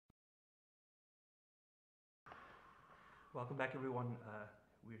Welcome back, everyone.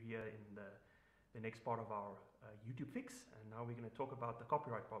 We're here in the next part of our YouTube fix, and now we're going to talk about the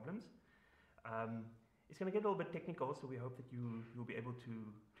copyright problems. It's going to get a little bit technical, so we hope that you'll be able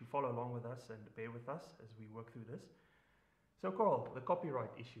to follow along with us and bear with us as we work through this. So, Carl, the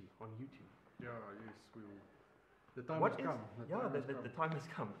copyright issue on YouTube. Yeah, yes, we will. The time has come. The time has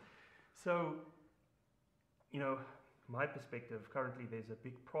come. So, my perspective, currently there's a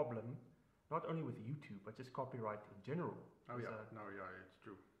big problem, not only with YouTube, but just copyright in general. It's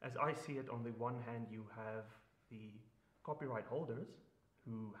true. As I see it, on the one hand, you have the copyright holders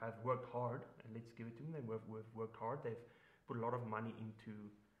who have worked hard, and let's give it to them, they've worked hard, they've put a lot of money into,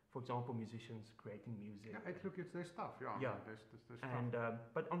 for example, musicians creating music. Yeah, it's their stuff, yeah. Their stuff. And,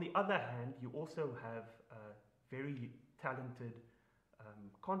 but on the other hand, you also have very talented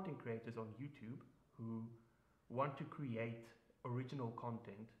content creators on YouTube who want to create original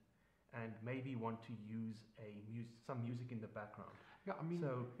content and maybe want to use some music in the background. Yeah,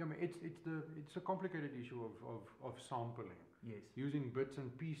 it's a complicated issue of sampling. Yes. Using bits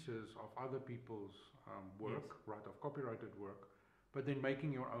and pieces of other people's work, yes. right, of copyrighted work, but then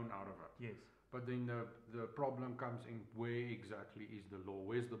making your own out of it. Yes. But then the problem comes in, where exactly is the law?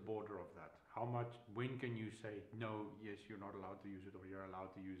 Where's the border of that? How much, when can you say, no, yes, you're not allowed to use it, or you're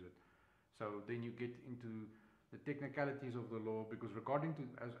allowed to use it? So then you get into the technicalities of the law, because regarding to,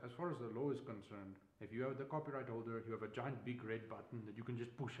 as far as the law is concerned, if you have the copyright holder, you have a giant big red button that you can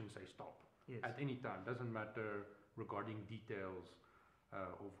just push and say stop. Yes. At any time. Doesn't matter regarding details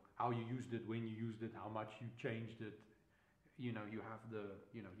of how you used it, when you used it, how much you changed it. You have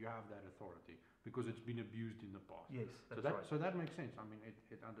that authority because it's been abused in the past. Yes, that's right. right. So that makes sense. I mean,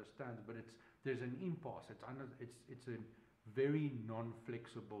 it understands, but there's an impasse. It's a very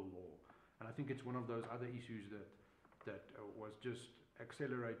non-flexible law. And I think it's one of those other issues that was just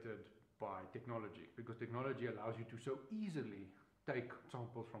accelerated by technology, because technology allows you to so easily take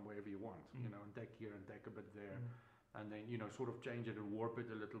samples from wherever you want, and take here and take a bit there, and then, sort of change it and warp it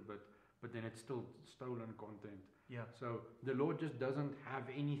a little bit, but then it's still stolen content. Yeah. So the law just doesn't have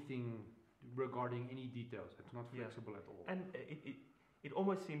anything regarding any details. It's not flexible at all. And it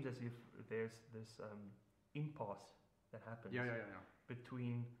almost seems as if there's this impasse that happens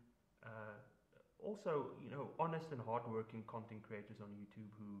between also, honest and hardworking content creators on YouTube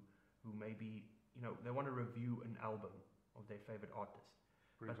who maybe, they want to review an album of their favorite artist,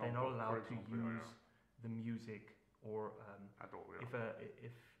 but they're not allowed to use the music, or at all.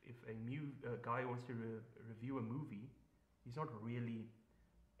 If a guy wants to review a movie, he's not really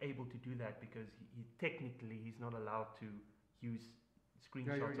able to do that because technically he's not allowed to use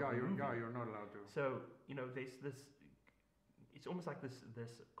screenshots of the movie. You're not allowed to. So there's this. It's almost like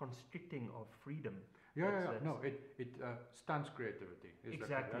this constricting of freedom. It stunts creativity.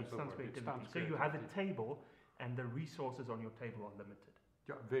 Exactly, it stunts creativity. So you have a table, and the resources on your table are limited.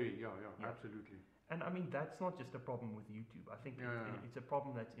 Absolutely. And I mean, that's not just a problem with YouTube. I think it's a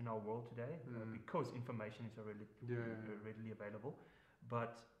problem that's in our world today because information is so readily available.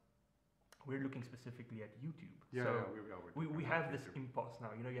 But we're looking specifically at YouTube. We have this impasse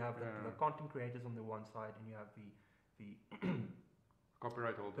now. You have the content creators on the one side, and you have the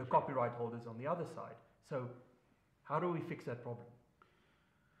copyright holders. The copyright holders on the other side. So how do we fix that problem?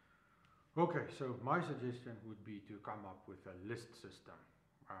 Okay, so my suggestion would be to come up with a list system.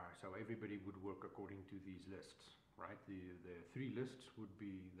 So everybody would work according to these lists, right? The three lists would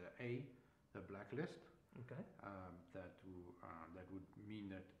be the blacklist. Okay. That would mean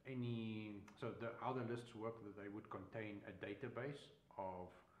that so the other lists work, that they would contain a database of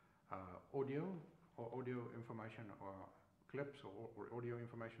audio information, or clips, or audio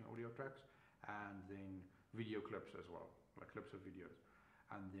information, audio tracks, and then video clips as well, like clips of videos.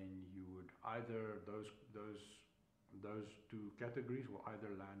 And then you would either those two categories will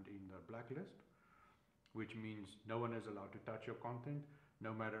either land in the blacklist, which means no one is allowed to touch your content,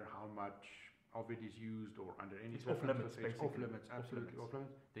 no matter how much of it is used or under any circumstances. It's off limits, absolutely off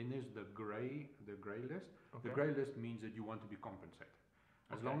limits. Then there's the gray list. Okay. The gray list means that you want to be compensated.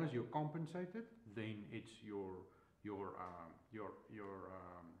 As long as you're compensated, then it's you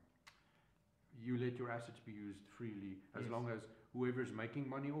let your assets be used freely. As long as whoever's making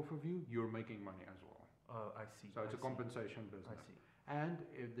money off of you, you're making money as well. Oh, I see. So it's a compensation business. I see. And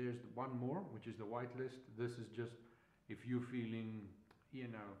if there's one more, which is the white list, this is just if you're feeling,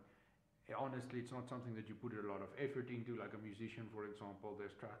 honestly, it's not something that you put a lot of effort into, like a musician, for example.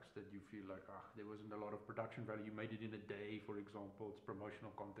 There's tracks that you feel like, there wasn't a lot of production value. You made it in a day, for example. It's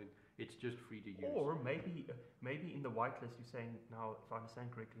promotional content. It's just free to use. Or maybe in the whitelist, you're saying, now, if I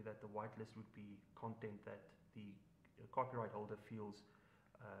understand correctly, that the whitelist would be content that the copyright holder feels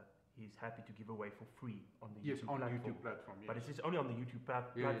is happy to give away for free on the Yes, YouTube on platform. YouTube platform. Yes. But it's just only on the YouTube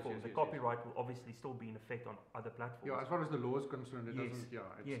platform. The copyright will obviously still be in effect on other platforms. Yeah, as far as the law is concerned, it doesn't. Yeah,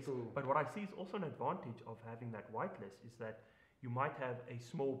 it's still. But what I see is also an advantage of having that whitelist is that you might have a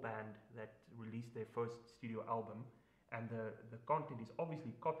small band that released their first studio album, and the content is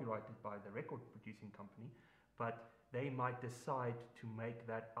obviously copyrighted by the record producing company, but they might decide to make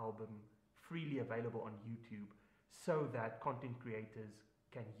that album freely available on YouTube so that content creators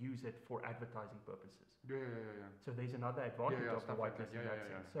can use it for advertising purposes. So there's another advantage of the whitelist in that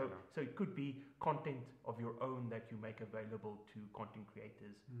sense. So it could be content of your own that you make available to content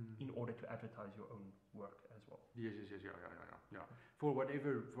creators in order to advertise your own work as well. Yes, yeah. For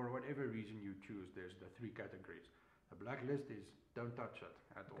whatever reason you choose, there's the 3 categories. The blacklist is don't touch it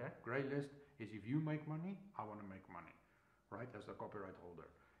at all. Grey list is if you make money, I want to make money, right? As a copyright holder.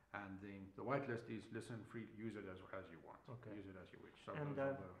 And then the whitelist is listen free, use it as you want. Use it as you wish. So and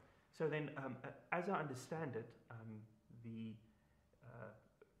so then, as I understand it,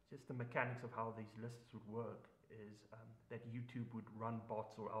 just the mechanics of how these lists would work is that YouTube would run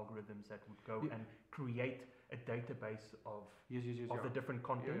bots or algorithms that would go and create a database of the different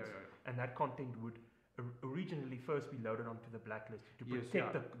contents, and that content would originally first be loaded onto the blacklist to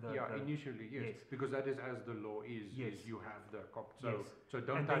protect initially, yes, because that is as the law is you have the so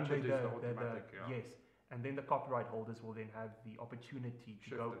don't and touch it is the automatic, and then the copyright holders will then have the opportunity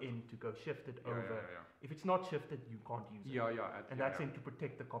to go shift it over. If it's not shifted, you can't use it. And that's in to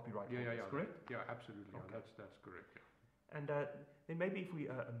protect the copyright holders, correct? Yeah, absolutely. That's correct. And then maybe if we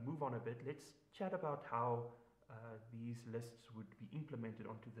move on a bit, let's chat about how these lists would be implemented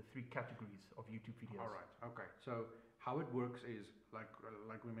onto the 3 categories of YouTube videos. All right. Okay. So how it works is like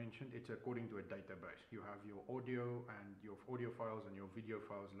we mentioned, it's according to a database. You have your audio and your audio files and your video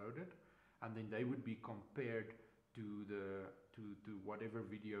files loaded, and then they would be compared to whatever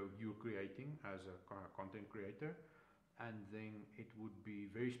video you're creating as a content creator, and then it would be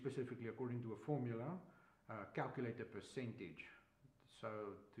very specifically according to a formula, calculate a percentage. So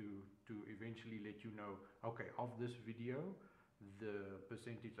to eventually let you know, okay, of this video, the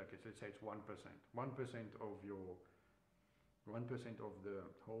percentage, like I said, say it's 1%. 1% of the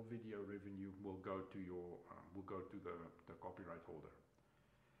whole video revenue will go to the copyright holder.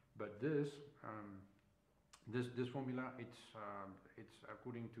 But this formula, it's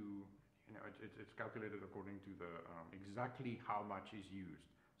according to, it's calculated according to the exactly how much is used.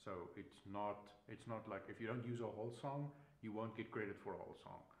 So it's not like if you don't use a whole song, you won't get credit for a whole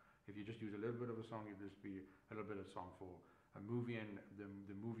song. If you just use a little bit of a song, it'll just be a little bit of song for a movie, and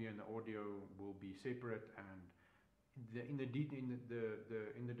the movie and the audio will be separate, and in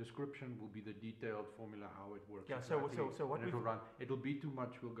the description will be the detailed formula how it works. Yeah. Exactly. So what it'll run. It'll be too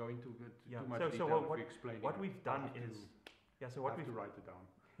much. We'll go into too much detail if we explain. What we've done is So what we've to write it down.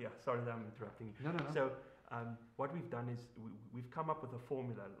 Yeah. Sorry that I'm interrupting you. No. So what we've done is we've come up with a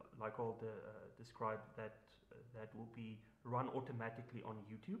formula, like I'll describe, that will be run automatically on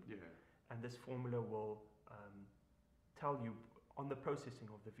YouTube. Yeah. And this formula will tell you on the processing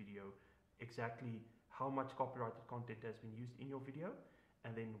of the video exactly how much copyrighted content has been used in your video,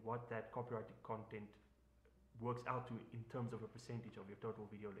 and then what that copyrighted content works out to in terms of a percentage of your total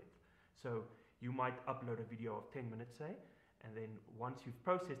video length. So you might upload a video of 10 minutes, say, and then once you've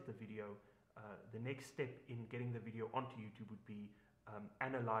processed the video, the next step in getting the video onto YouTube would be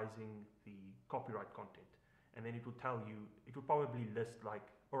analyzing the copyright content. And then it will tell you, it will probably list like,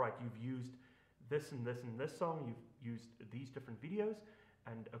 all right, you've used this and this and this song, you've used these different videos,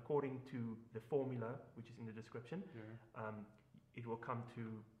 and according to the formula, which is in the description, it will come to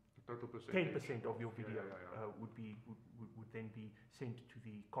total 10% of your video would then be sent to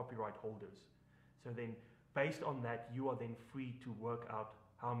the copyright holders. So then, based on that, you are then free to work out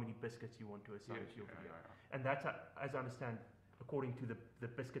how many biscuits you want to assign to your video. And that's, as I understand, according to the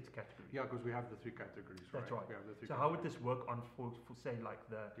biscuits category. Yeah, because we have the 3 categories, right? That's right. We have the 3 so how would this work on for say like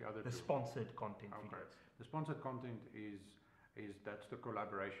the sponsored content videos? The sponsored content is that's the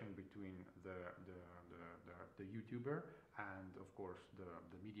collaboration between the YouTuber and of course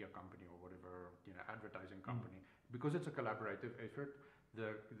the media company or whatever, advertising company. Because it's a collaborative effort,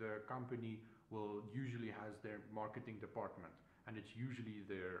 the company will usually has their marketing department, and it's usually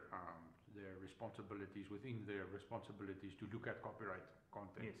their responsibilities within their responsibilities to look at copyright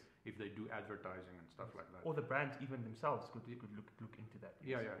content if they do advertising and stuff like that. Or the brands even themselves could look into that.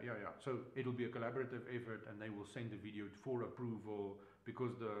 Yeah. So it'll be a collaborative effort, and they will send the video for approval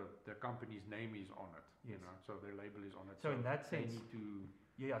because the company's name is on it. So their label is on it. So in that sense, they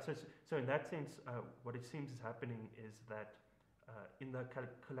need to. So in that sense, what it seems is happening is that in the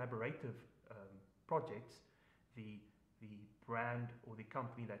collaborative projects, the the brand or the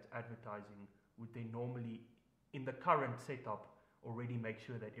company that's advertising would then normally, in the current setup, already make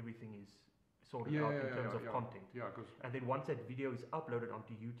sure that everything is sorted out in terms of content. Yeah, and then once that video is uploaded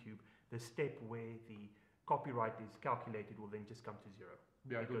onto YouTube, the step where the copyright is calculated will then just come to zero.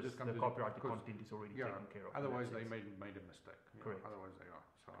 Yeah, because just come the copyrighted content is already taken care of. Otherwise, they made a mistake. Correct. Otherwise, they are.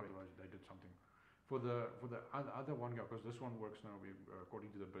 So Correct. otherwise, they did something. For the other one, because this one works now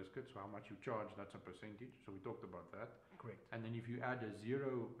according to the biscuit. So how much you charge, that's a percentage. So we talked about that. Correct. And then if you add a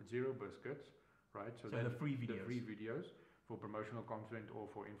zero biscuits, right? So the free videos. The free videos for promotional content or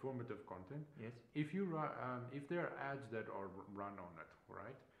for informative content. Yes. If you if there are ads that are run on it,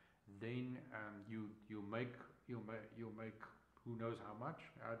 right? Then you'll make who knows how much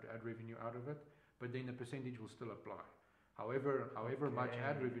ad revenue out of it, but then the percentage will still apply. However much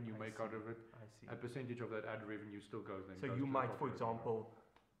ad revenue you make out of it, a percentage of that ad revenue still goes then. So you might, for example,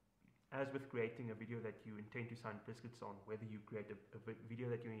 as with creating a video that you intend to sign biscuits on, whether you create a video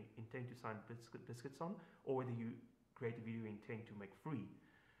that you intend to sign biscuits on, or whether you create a video you intend to make free,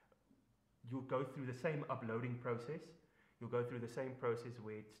 you'll go through the same uploading process. You'll go through the same process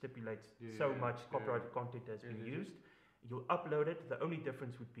where it stipulates much copyrighted content has been used. You'll upload it. The only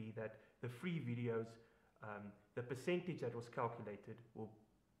difference would be that the free videos, the percentage that was calculated will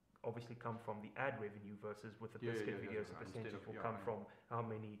obviously come from the ad revenue versus with the biscuit videos, the percentage will come from how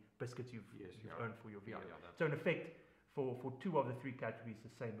many biscuits you've earned for your video. So in effect, for two of the three categories, the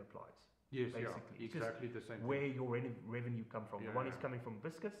same applies. Yes, basically. Exactly the same. Where your revenue come from. The one is coming from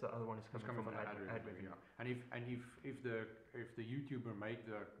biscuits, the other one is coming from ad revenue. And if the YouTuber made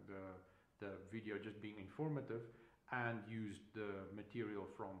the video just being informative and used the material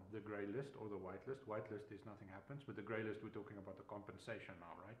from the grey list or the white list is nothing happens, but the grey list we're talking about the compensation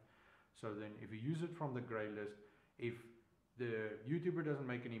now, right? So then if you use it from the grey list, if the YouTuber doesn't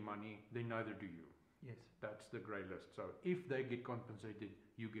make any money, then neither do you. Yes. That's the grey list. So if they get compensated,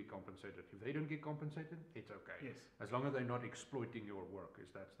 you get compensated. If they don't get compensated, it's okay. Yes. As long as they're not exploiting your work,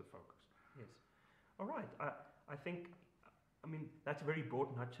 that's the focus. Yes. All right. I think, I mean, that's a very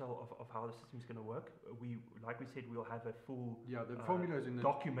broad nutshell of how the system is going to work. Like we said, we'll have a full the formula is in the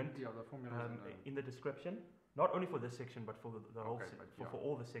document the formula is in the description, not only for this section, but for the whole for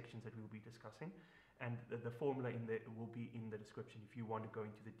all the sections that we'll be discussing. And the formula in there will be in the description if you want to go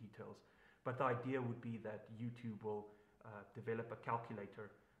into the details. But the idea would be that YouTube will develop a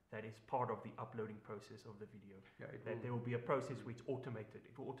calculator that is part of the uploading process of the video. There will be a process which is automated.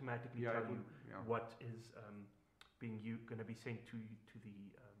 It will automatically tell you what is going to be sent to the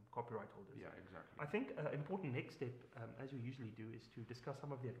copyright holders. Yeah, exactly. I think an important next step, as we usually do, is to discuss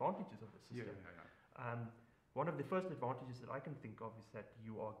some of the advantages of the system. One of the first advantages that I can think of is that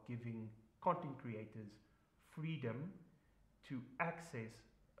you are giving content creators freedom to access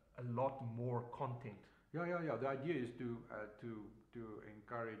a lot more content. The idea is to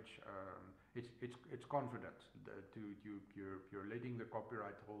encourage it's confidence. You're letting the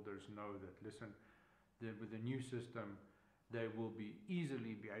copyright holders know that with the new system, they will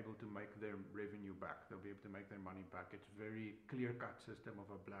easily be able to make their revenue back. They'll be able to make their money back. It's a very clear-cut system of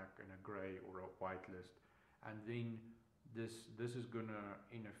a black and a grey or a white list, and then this is gonna,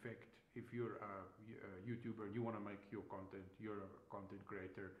 in effect, if you're a YouTuber and you want to make your content, you're a content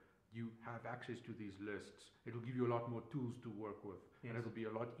creator, you have access to these lists. It'll give you a lot more tools to work with, and it'll be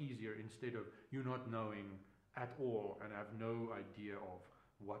a lot easier instead of you not knowing at all and have no idea of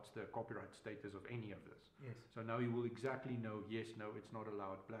what's the copyright status of any of this. Yes. So now you will exactly know, yes, no, it's not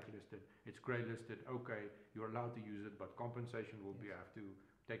allowed, blacklisted, it's grey listed, okay, you're allowed to use it, but compensation will be have to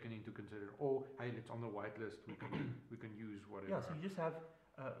taken into consideration. Or hey, it's on the white list, we can use whatever. Yeah, so you just have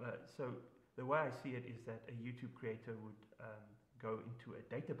so the way I see it is that a YouTube creator would go into a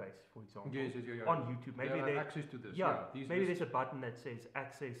database, for example, on YouTube. Maybe they have access to this. Maybe there's a button that says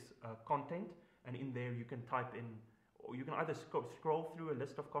access content, and in there you can type in, or you can either scroll through a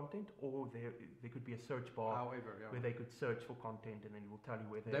list of content, or there could be a search bar where they could search for content, and then it will tell you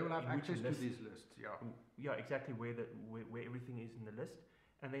where they will have access to these lists. Yeah, exactly where everything is in the list,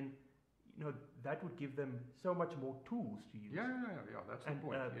 and then that would give them so much more tools to use. That's the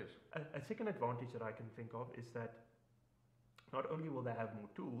point. Yes. A second advantage that I can think of is that not only will they have more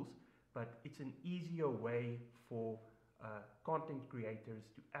tools, but it's an easier way for content creators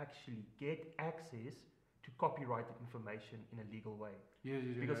to actually get access to copyrighted information in a legal way.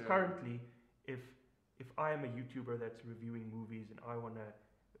 Because currently, if I am a YouTuber that's reviewing movies and I want to,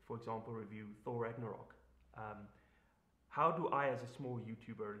 for example, review Thor Ragnarok, how do I, as a small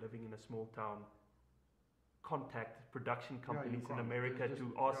YouTuber living in a small town, contact production companies in America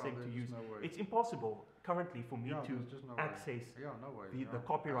to ask them to use? It's impossible currently for me to access the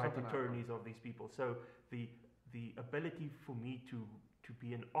copyright attorneys of these people. So the the ability for me to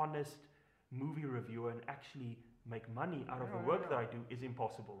be an honest movie reviewer and actually make money out of the work that I do is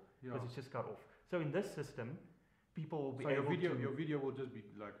impossible because it's just cut off. So in this system, people will be able to... Your video will just be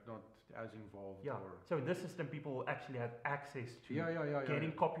like not as involved. Yeah. So in this system, people will actually have access to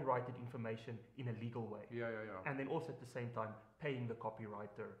getting copyrighted information in a legal way. And then also at the same time paying the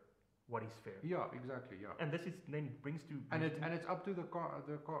copywriter what is fair. Yeah, exactly. Yeah. And this is then brings to... And it's up to the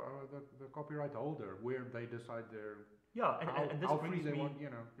copyright holder where they decide their... Yeah, and this brings me... want,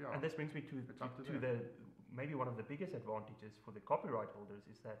 And this brings me to the maybe one of the biggest advantages for the copyright holders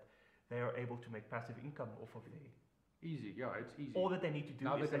is that they are able to make passive income off of their... Easy, yeah, it's easy. All that they need to do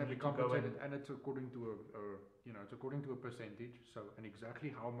now is they're going to be compensated, go and it's according to it's according to a percentage. So and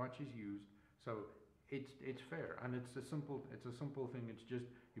exactly how much is used. So it's fair, and it's a simple thing. It's just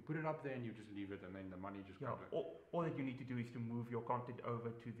you put it up there and you just leave it, and then the money just comes in. All that you need to do is to move your content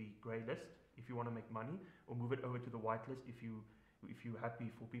over to the grey list if you want to make money, or move it over to the white list if you're happy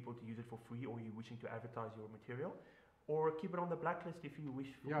for people to use it for free, or you're wishing to advertise your material, or keep it on the blacklist if you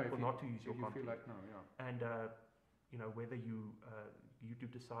wish for people not to use your content. You feel like And whether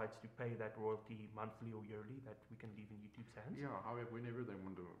YouTube decides to pay that royalty monthly or yearly, that we can leave in YouTube's hands. Yeah, however, whenever they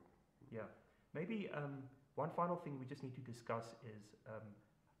want to. Yeah, maybe one final thing we just need to discuss is,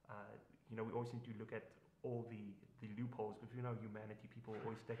 we always need to look at all the loopholes, because humanity, people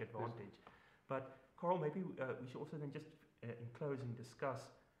always take advantage. But Carl, maybe we should also then just in closing discuss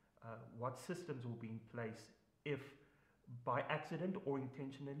what systems will be in place if by accident or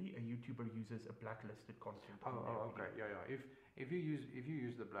intentionally a YouTuber uses a blacklisted content. Okay, If you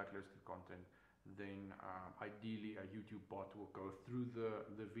use the blacklisted content, then ideally a YouTube bot will go through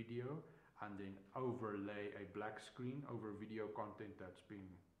the video and then overlay a black screen over video content that's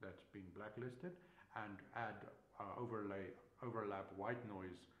been blacklisted, and add overlap white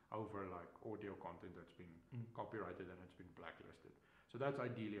noise over like audio content that's been copyrighted and it's been blacklisted. So that's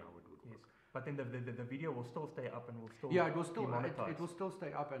ideally how it would work. But then the video will still stay up and will still it will still be monetized. It will still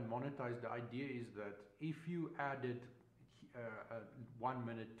stay up and monetized. The idea is that if you added 1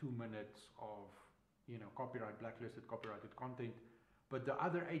 minute, 2 minutes of blacklisted copyrighted content, but the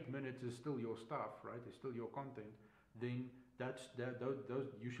other 8 minutes is still your stuff, right? It's still your content. Then those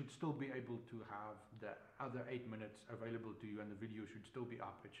you should still be able to have the other 8 minutes available to you, and the video should still be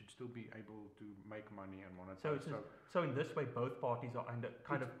up. It should still be able to make money and monetize. So in this way, both parties are under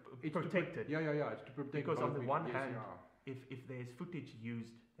kind of protected. It's to protect. Because on the one hand, if there's footage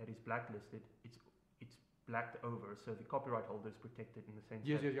used that is blacklisted, it's blacked over, so the copyright holder is protected in the sense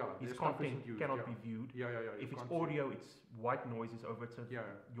that his content cannot be viewed. If it's audio, it's white noise is over it, so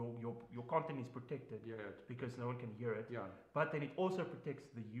your content is protected because no one can hear it. But then it also protects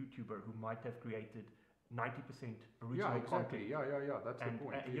the YouTuber who might have created 90% original content. That's the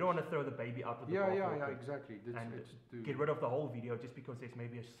point. And you don't want to throw the baby out with the bathwater. Exactly. And get rid of the whole video just because there's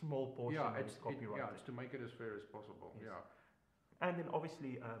maybe a small portion that is copyrighted. It's to make it as fair as possible. And then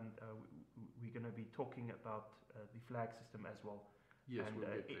obviously we're going to be talking about the flag system as well. Yes, and we'll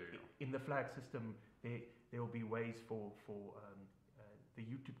get there. In the flag system, there will be ways for the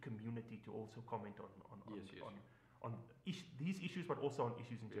YouTube community to also comment on these issues, but also on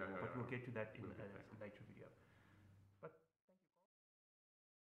issues in general. But we'll get to that in a later video. But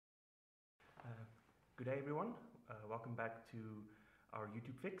thank you. Good day, everyone. Welcome back to our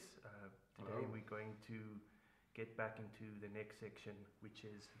YouTube fix. Today we're going to get back into the next section, which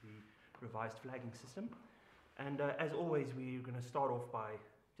is the revised flagging system. And as always, we're going to start off by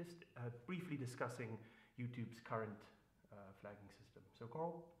just briefly discussing YouTube's current flagging system. So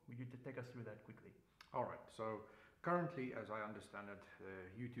Carl, would you take us through that quickly? All right. So currently, as I understand it, the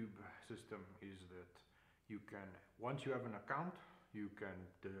YouTube system is that you can, once you have an account, you can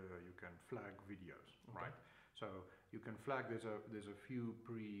flag videos, right? So you can flag. There's a few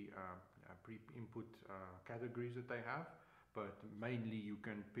pre-input categories that they have, but mainly you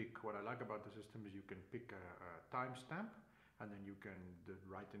can pick. What I like about the system is you can pick a timestamp, and then you can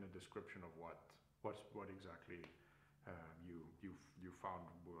write in a description of what exactly you found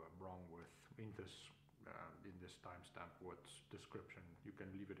wrong with in this timestamp. What's description? You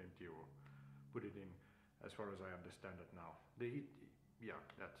can leave it empty or put it in. As far as I understand it now,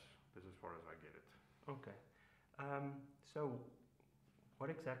 that's as far as I get it. Okay. So what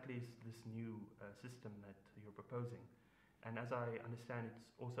exactly is this new system that you're proposing? And as I understand, it's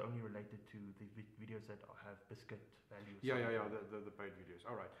also only related to the videos that have biscuit values. The paid videos.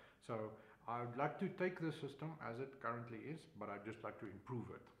 All right. So I would like to take the system as it currently is, but I'd just like to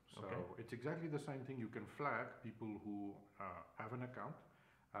improve it. So it's exactly the same thing. You can flag people who have an account,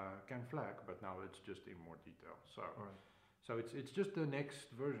 can flag, but now it's just in more detail. So So it's just the next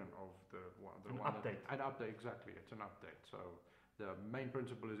version of the one. An update. An update, exactly. It's an update. So the main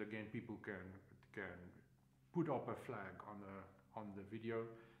principle is, again, people can put up a flag on the video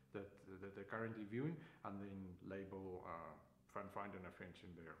that they're currently viewing, and then label find an offense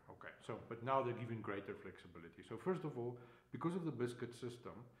in there. Okay. So, but now they're giving greater flexibility. So first of all, because of the biscuit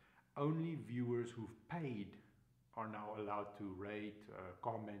system, only viewers who've paid are now allowed to rate,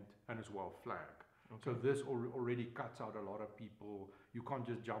 comment, and as well flag. Okay. So this already cuts out a lot of people. You can't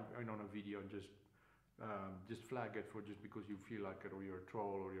just jump in on a video and just flag it for just because you feel like it, or you're a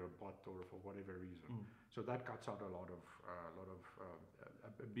troll, or you're a bot, or for whatever reason. So that cuts out a lot of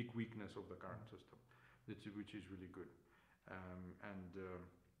a big weakness of the current system, which is really good.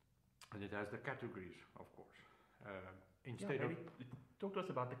 And it has the categories, of course. Instead of talk to us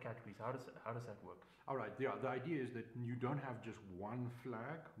about the categories. How does that work? All right. Yeah. The idea is that you don't have just one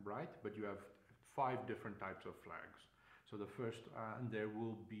flag, right? But you have 5 different types of flags. So the first, and there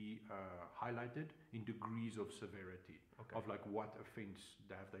will be highlighted in degrees of severity, of like what offense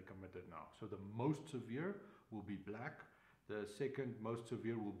have they committed now. So the most severe will be black. The second most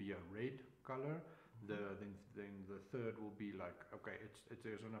severe will be a red color. Then the third will be like, okay,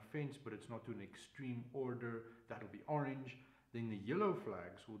 there's an offense, but it's not to an extreme order. That'll be orange. Then the yellow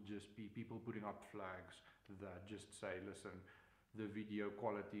flags will just be people putting up flags that just say, listen, the video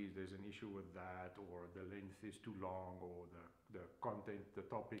quality, there's an issue with that, or the length is too long, or the content, the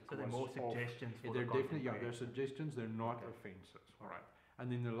topic. So they're more suggestions for they're the content. Definitely, yeah, they're suggestions. They're not offenses. All right.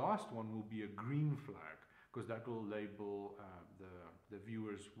 And then the last one will be a green flag, because that will label the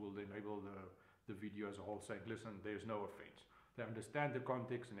viewers will then label the video as a whole, saying, listen, there's no offense. They understand the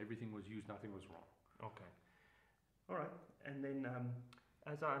context and everything was used, nothing was wrong. Okay. All right. And then,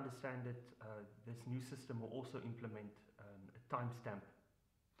 as I understand it, this new system will also implement a timestamp.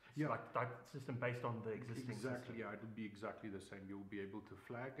 Yeah. Like type system based on the existing Exactly. system. Yeah, it will be exactly the same. You'll be able to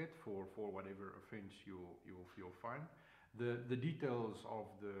flag it for whatever offense you'll find. The details of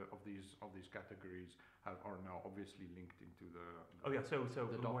these categories are now obviously linked into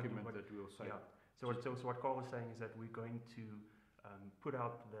the document that we'll say. Yeah. So what Carl was saying is that we're going to put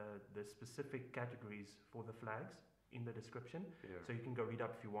out the specific categories for the flags in the description. Yeah. So you can go read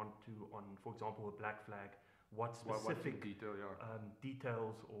up if you want to on, for example, a black flag, what specific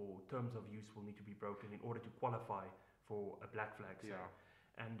details or terms of use will need to be broken in order to qualify for a black flag. Say.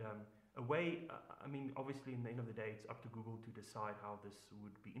 Yeah. And a way, I mean, obviously in the end of the day, it's up to Google to decide how this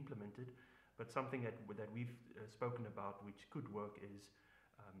would be implemented. But something that we've spoken about, which could work, is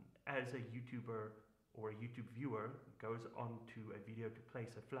as a YouTuber or a YouTube viewer goes onto a video to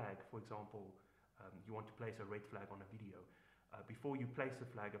place a flag, for example, you want to place a red flag on a video. Before you place the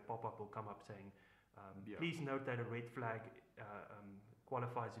flag, a pop-up will come up saying, please note that a red flag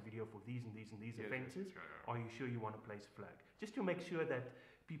qualifies the video for these and these and these offenses. Are you sure you want to place a flag? Just to make sure that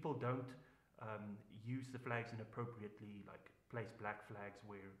people don't use the flags inappropriately, like place black flags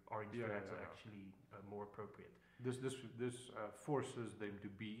where orange flags are actually more appropriate. This forces them to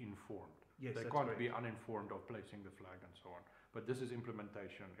be informed. Yes, they can't be uninformed of placing the flag and so on. But this is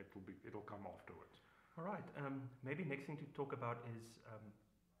implementation. It'll come afterwards. All right. Maybe next thing to talk about is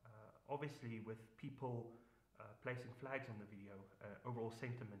obviously with people placing flags on the video, overall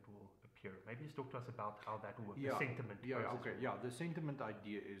sentiment will appear. Maybe just talk to us about how that will work. The sentiment. Okay. Yeah. The sentiment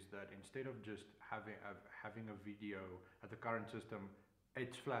idea is that instead of just having a video at the current system,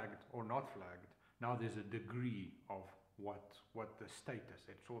 it's flagged or not flagged. Now there's a degree of what the status.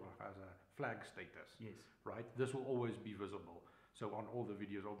 It sort of has a flag status. Yes. Right. This will always be visible. So on all the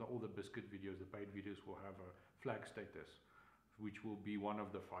videos, all the biscuit videos, the paid videos will have a flag status, which will be one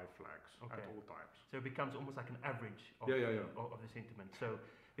of the 5 flags at all times. So it becomes almost like an average of the sentiment. So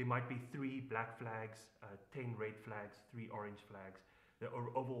there might be 3 black flags, 10 red flags, 3 orange flags. The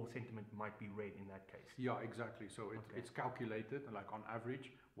overall sentiment might be red in that case. Yeah, exactly. So it's calculated, like on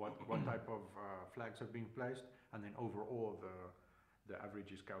average, what type of flags have been placed, and then overall the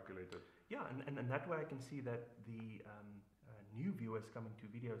average is calculated. Yeah, and that way I can see that the new viewers coming to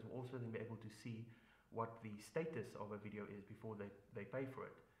videos will also then be able to see what the status of a video is before they pay for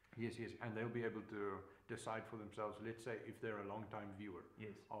it. Yes, and they'll be able to decide for themselves. Let's say if they're a long-time viewer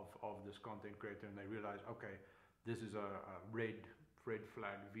of this content creator and they realize, okay, this is a red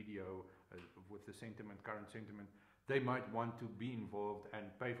flag video with the current sentiment, they might want to be involved and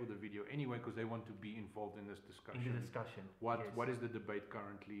pay for the video anyway because they want to be involved in this discussion. What is the debate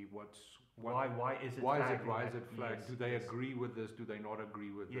currently? Why is it flagged? Do they agree with this? Do they not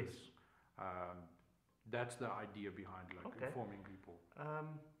agree with this? That's the idea behind informing people.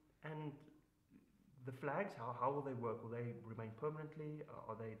 And the flags, how will they work? Will they remain permanently?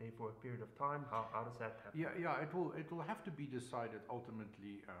 Are they there for a period of time? How does that happen? Yeah. It will have to be decided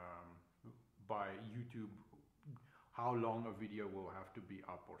ultimately by YouTube how long a video will have to be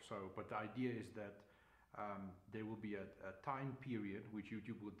up or so. But the idea is that there will be a time period which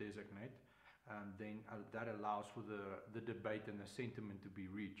YouTube will designate, and then that allows for the debate and the sentiment to be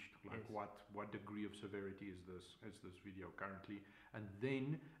reached, like Yes. what degree of severity is this video currently, and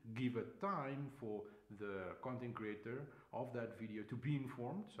then give a time for the content creator of that video to be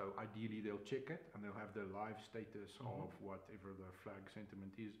informed. So ideally they'll check it and they'll have the live status of whatever the flag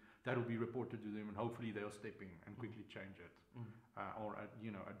sentiment is. That will be reported to them, and hopefully they'll step in and quickly change it, or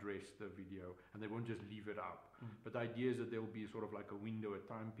address the video, and they won't just leave it up. But the idea is that there will be sort of like a window, a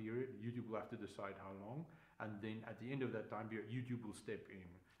time period. YouTube will have to decide how long, and then at the end of that time period, YouTube will step in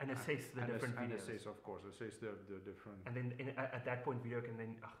And assess the different and videos. assess, of course, assess the different. And then at that point,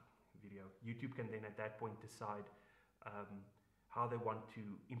 YouTube can then at that point decide how they want to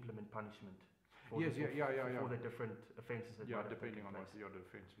implement punishment. For Yes, the, yeah. For the different offences that might have Depending taken on what place. the other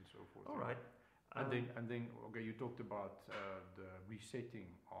offense and so forth. All right. And then, okay, you talked about the resetting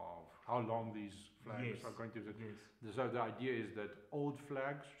of how long these flags Yes. are going to. Yes. So the idea is that old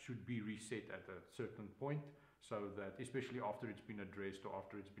flags should be reset at a certain point, so that especially after it's been addressed or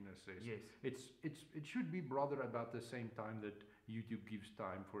after it's been assessed. Yes. It should be rather about the same time that YouTube gives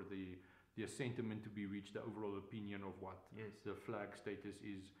time for the sentiment to be reached, the overall opinion of what Yes. the flag status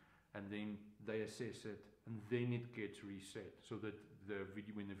is, and then they assess it, and then it gets reset, so that the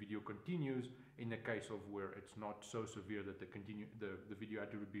video, when the video continues, in the case of where it's not so severe that the video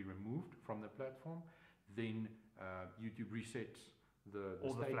had to be removed from the platform, then YouTube resets the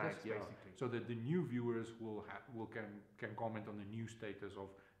All the status, flags, basically. so that the new viewers can comment on the new status of,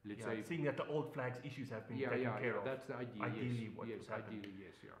 let's say, seeing that the old flags issues have been taken care of. That's the idea. Ideally, yes, what yes, would happen. ideally,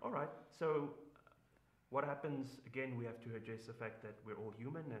 yes, yeah. All right. So what happens, again, we have to address the fact that we're all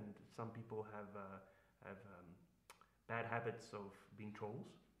human, and some people have bad habits of being trolls.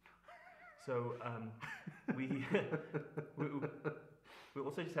 So we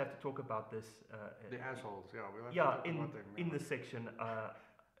also just have to talk about this. The assholes, yeah. We'll have to Yeah, talk about them, in this section,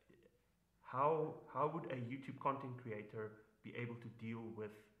 how would a YouTube content creator be able to deal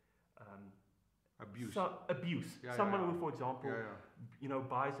with abuse. Abuse. Yeah, Someone yeah, yeah. who, for example, Yeah.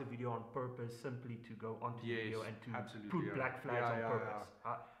 buys a video on purpose simply to go onto the Yes, video and to absolutely, put yeah. black flags Yeah, on yeah, purpose.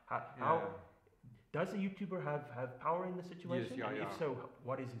 How Yeah. does a YouTuber have power in the situation? yeah, and yeah. if so,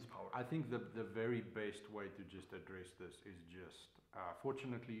 what is his power? I think the very best way to just address this is just,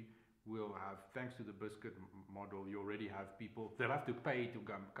 fortunately, we'll have, thanks to the biscuit model, you already have people, they'll have to pay to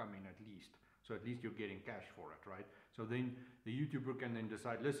come in at least. So at least you're getting cash for it, right? So then the YouTuber can then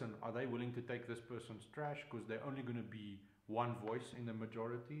decide, listen, are they willing to take this person's trash because they're only going to be one voice in the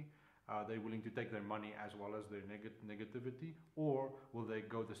majority? Are they willing to take their money as well as their negativity? Or will they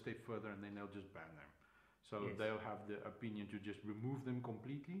go the step further and then they'll just ban them? So Yes. they'll have the opinion to just remove them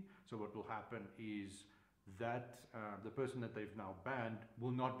completely. So what will happen is that the person that they've now banned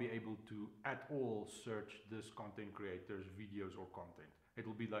will not be able to at all search this content creator's videos or content. It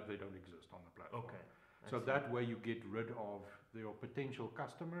will be like they don't exist on the platform. Okay. I So see. that way you get rid of your potential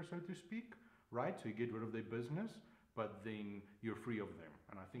customers, so to speak, right? So you get rid of their business, but then you're free of them.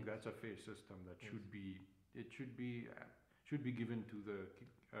 And I think that's a fair system that Yes. should be given to the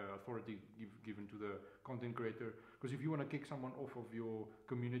authority, given to the content creator. Because if you want to kick someone off of your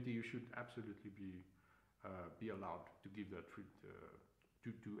community, you should absolutely be allowed to give that free,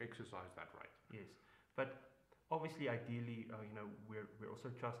 to exercise that right. Yes, but obviously, ideally, we're also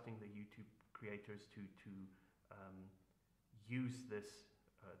trusting the YouTube creators to use this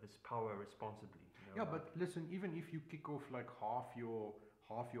power responsibly. Yeah, but listen, even if you kick off like half your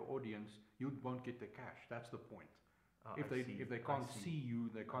audience, you won't get the cash. That's the point. If they can't see you,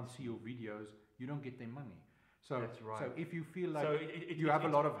 they can't see your videos, you don't get their money. So That's right. So if you feel like so you have a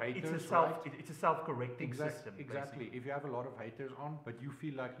lot of haters, it's a self-correcting system. Exactly. Basically. If you have a lot of haters on, but you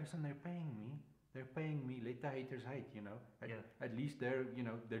feel like, listen, they're paying me. Let the haters hate. At least they're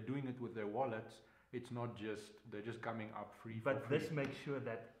doing it with their wallets. It's not just they're just coming up free. But for free. this makes sure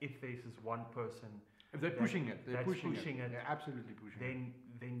that if there's this one person, if they're pushing it, they're that's pushing it. it, They're absolutely pushing it.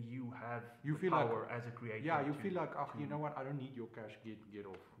 then you have You the feel like- power as a creator. Yeah, you to- feel like, to- you know what? I don't need your cash. Get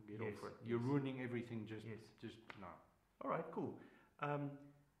off. Get Yes, off it. You're yes. ruining everything. Just Yes. no. All right, cool.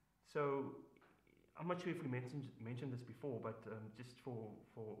 So I'm not sure if we mentioned this before, but just for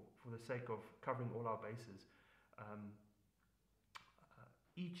the sake of covering all our bases,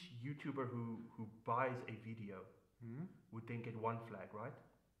 each YouTuber who buys a video would then get one flag, right?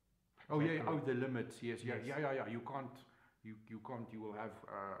 Oh Is that yeah. correct? Oh, the limits. Yes. Yeah. Yes. Yeah. You can't. You can't. You will have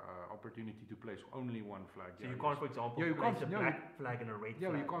opportunity to place only one flag. So you can't, for example, you place can't, a black flag and a red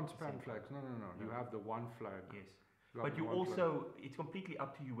flag. Yeah, you can't at the spam same flags. time. No. You have the one flag. Yes. You have But you one flag. also, it's completely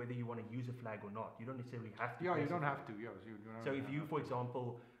up to you whether you want to use a flag or not. You don't necessarily have to. Yeah, place you don't a have to. Yeah, so you don't So if you, have for to.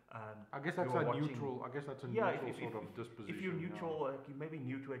 example, I guess that's you're a watching- neutral. I guess that's a Yeah, neutral if- sort of disposition. if you're yeah. neutral, like you may be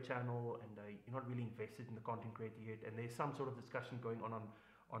new to a channel and you're not really invested in the content creator yet, and there's some sort of discussion going on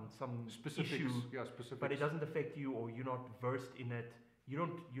some Specifics. issue, Yeah, specifics. but it doesn't affect you or you're not versed in it. You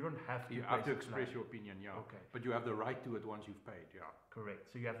don't have to. You have to place a express flag. your opinion. Yeah. Okay. But you have the right to it once you've paid. Yeah.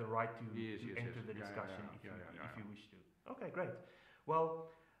 Correct. So you have the right to, Yes, yes, enter yes. the Yeah, yeah, discussion yeah. if you wish to. Okay, great.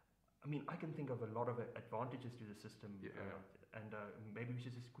 Well, I mean, I can think of a lot of advantages to the system, Yeah, and maybe we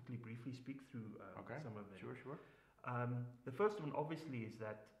should just quickly, briefly speak through Okay. some of them. Sure. The first one, obviously, is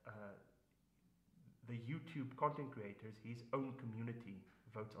that the YouTube content creators, his own community,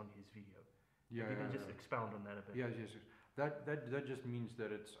 votes on his video. Yeah. You can just expound on that a bit. Yes. That just means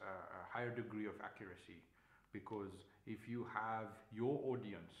that it's a higher degree of accuracy, because if you have your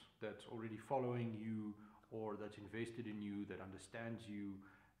audience that's already following you or that's invested in you, that understands you,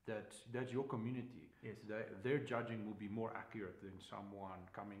 that's your community. Yes. Their judging will be more accurate than someone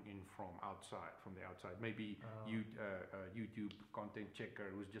coming in from the outside. Maybe YouTube content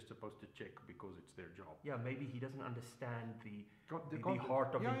checker who's just supposed to check because it's their job. Yeah, maybe he doesn't understand the content-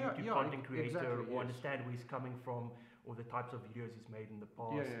 heart of Yeah, the yeah, YouTube yeah, content creator, exactly, or yes. understand where he's coming from, or the types of videos he's made in the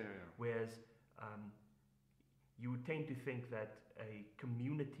past. Yeah. Whereas you would tend to think that a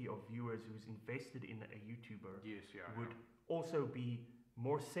community of viewers who's invested in a YouTuber Yes, yeah. would also be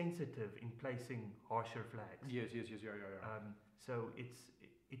more sensitive in placing harsher flags. Yes, yeah. So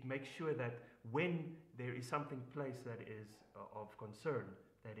it makes sure that when there is something placed that is of concern,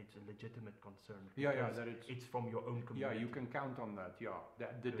 that it's a legitimate concern. Yeah, because that it's from your own community. Yeah, you can count on that. Yeah,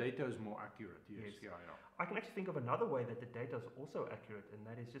 the Good. data is more accurate. Yes, Yes. yeah. I can actually think of another way that the data is also accurate, and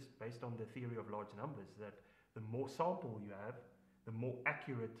that is just based on the theory of large numbers, that the more sample you have, the more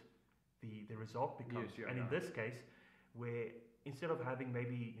accurate the result becomes. Yes, yeah, and in yeah. this case, where instead of having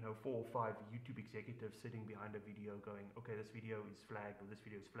maybe 4 or 5 YouTube executives sitting behind a video going, okay, this video is flagged, or this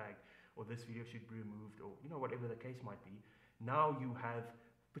video is flagged, or this video should be removed, or whatever the case might be, now you have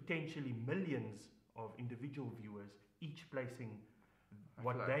potentially millions of individual viewers, each placing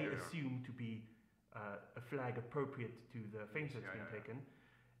what flag, they yeah. assume to be a flag appropriate to the offence that's been taken.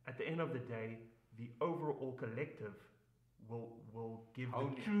 At the end of the day, the overall collective will give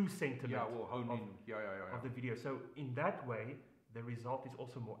the true sentiment hone in. of the video. So in that way, the result is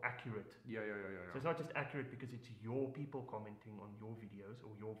also more accurate. Yeah. So it's not just accurate because it's your people commenting on your videos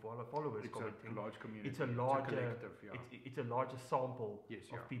or your followers commenting. It's a large community. It's a larger collective. Yeah. it's a larger sample Yes,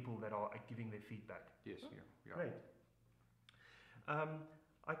 of yeah. people that are giving their feedback. Yes, yeah. Great.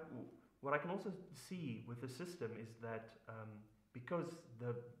 What I can also see with the system is that because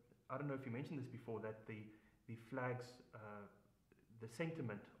I don't know if you mentioned this before, that the flags, the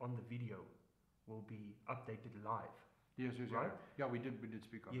sentiment on the video will be updated live. Yes, right? Yeah, we did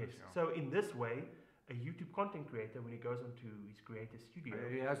speak on Yes. this. Yeah. So in this way, a YouTube content creator, when he goes onto his creator studio,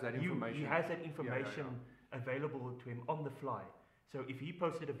 He has that information. he has that information available to him on the fly. So if he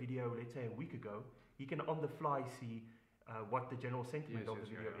posted a video, let's say a week ago, he can on the fly see what the general sentiment of the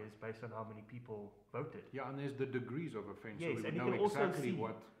video is based on how many people voted. Yeah, and there's the degrees of offence. Yes, so we and you know can also exactly see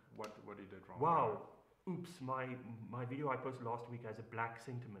what he did wrong. Wow, oops, my video I posted last week has a black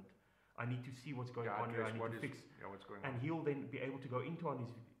sentiment. I need to see what's going on here. I need to fix. Yeah, what's going and on? he'll then be able to go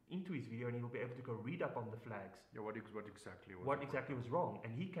into his video, and he'll be able to go read up on the flags. Yeah, what exactly was wrong,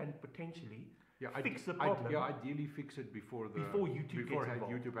 and he can potentially fix the problem. problem. Ideally fix it before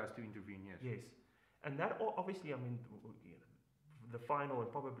YouTube has to intervene. Yes. Yes, and that obviously, I mean, the final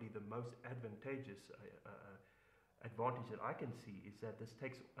and probably the most advantageous advantage that I can see is that this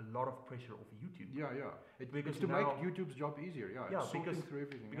takes a lot of pressure off YouTube. Yeah. Because it's to now, make YouTube's job easier. Yeah, it's sorting through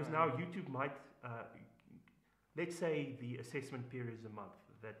everything. Because now YouTube might, let's say the assessment period is a month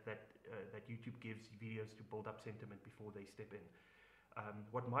that YouTube gives videos to build up sentiment before they step in.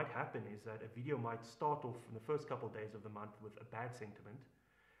 What might happen is that a video might start off in the first couple of days of the month with a bad sentiment,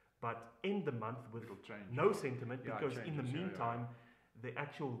 but end the month with no sentiment, because in the meantime, the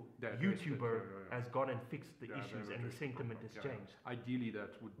actual YouTuber has gone and fixed the issues and the sentiment has changed. Ideally,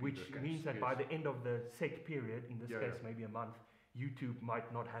 that would be which the case, means that by the end of the set period, in this case maybe a month, YouTube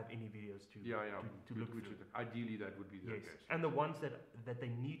might not have any videos to look through. Ideally, that would be the case. And the ones that they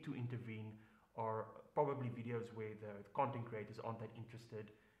need to intervene are probably videos where the content creators aren't that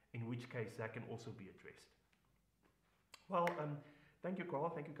interested, in which case that can also be addressed. Well, thank you, Carl.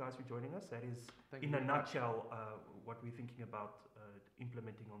 Thank you guys for joining us. That is, in a nutshell, what we're thinking about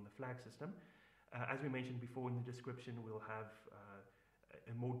implementing on the flag system. As we mentioned before, in the description we'll have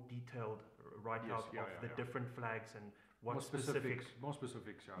a more detailed write-out of the different flags and what more specifics. And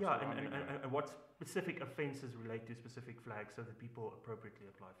what specific offences relate to specific flags so that people appropriately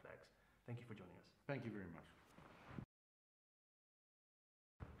apply flags. Thank you for joining us. Thank you very much.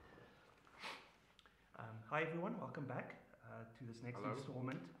 Hi everyone, welcome back to this next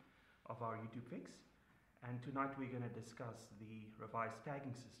installment of our YouTube fix. And tonight we're going to discuss the revised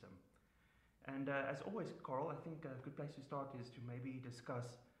tagging system. And as always, Carl, I think a good place to start is to maybe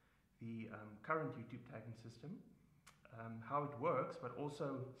discuss the current YouTube tagging system, how it works, but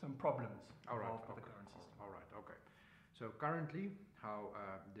also some problems involved with the current system. All right, okay. So currently, how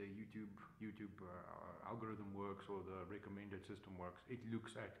the YouTube algorithm works, or the recommended system works, it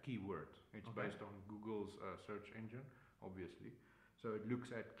looks at keywords. It's based on Google's search engine, obviously. So it looks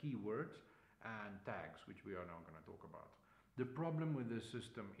at keywords and tags, which we are now going to talk about. The problem with this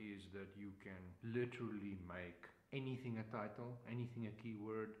system is that you can literally make anything a title, anything a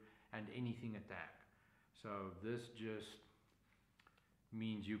keyword, and anything a tag. So this just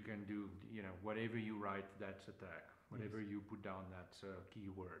means you can do, whatever you write, that's a tag. Whatever you put down, that's a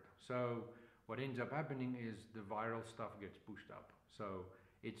keyword. So what ends up happening is the viral stuff gets pushed up. So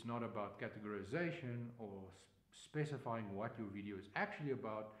it's not about categorization or specifying what your video is actually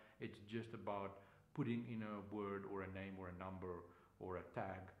about. It's just about putting in a word or a name or a number or a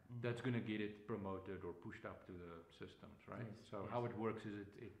tag that's going to get it promoted or pushed up to the systems, right? How it works is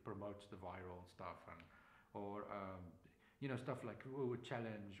it promotes the viral stuff, or stuff like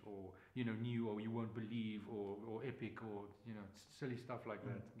challenge, or new, or you won't believe, or epic, or silly stuff like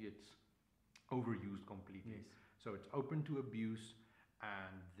that gets overused completely. So it's open to abuse.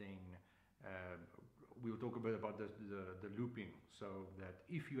 And then we'll talk a bit about the looping, so that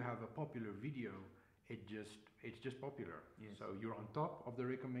if you have a popular video, it's just popular. So you're on top of the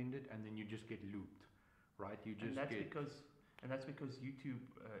recommended, and then you just get looped, right? And that's because YouTube,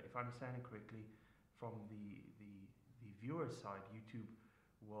 if I understand it correctly, from the viewer side, YouTube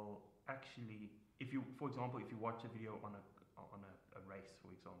will actually, for example, if you watch a video on a race,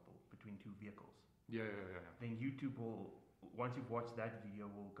 for example, between two vehicles, then YouTube will, once you've watched that video,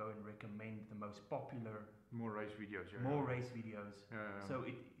 will go and recommend the most popular race videos. So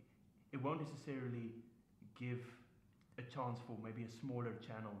it won't necessarily give a chance for maybe a smaller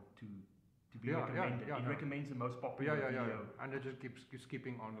channel to be recommended. It recommends the most popular video. And it just keeps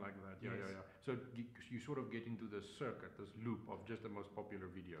skipping on like that. So you sort of get into this circuit, this loop of just the most popular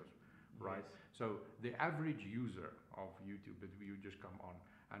videos, right? So the average user of YouTube, that you just come on,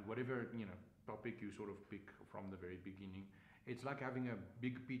 and whatever topic you sort of pick from the very beginning, it's like having a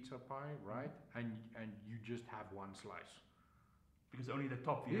big pizza pie, right? And you just have one slice. Because only the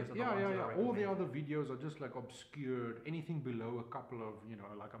top videos are the ones that are all the other videos are just like obscured. Anything below a couple of,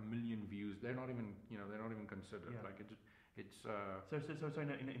 like 1 million views, they're not even, they're not even considered. Like it's. So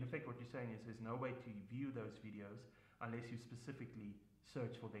in effect, what you're saying is there's no way to view those videos unless you specifically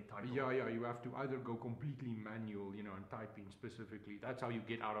search for their title. You have to either go completely manual, and type in specifically. That's how you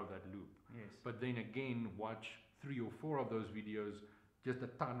get out of that loop. But then again, watch 3 or 4 of those videos. Just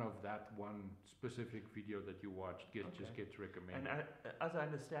a ton of that one specific video that you watched just gets recommended. And as I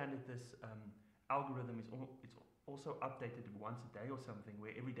understand it, this algorithm it's also updated once a day or something,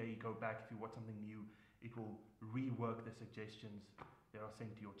 where every day you go back, if you watch something new, it will rework the suggestions that are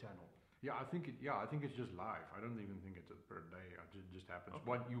sent to your channel. I think it's just live. I don't even think it's per day. It just happens.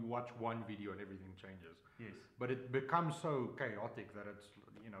 You watch one video and everything changes. But it becomes so chaotic that it's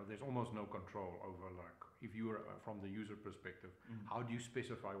there's almost no control over, like, if you are from the user perspective, how do you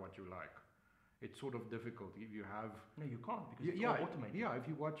specify what you like? It's sort of difficult if you have. No, you can't, because it's all automated. If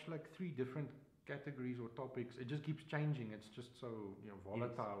you watch like 3 different categories or topics, it just keeps changing. It's just so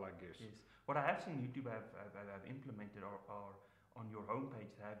volatile, I guess. What I have seen YouTube have implemented are on your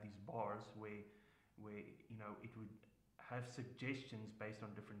homepage. They have these bars where it would have suggestions based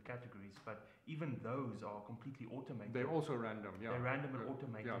on different categories, but even those are completely automated. They're also random. They're random and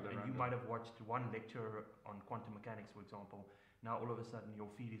automated, and random. You might have watched one lecture on quantum mechanics, for example. Now all of a sudden your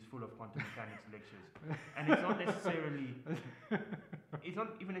feed is full of quantum mechanics lectures, and it's not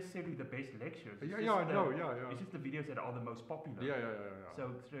even necessarily the best lectures. It's just the videos that are the most popular.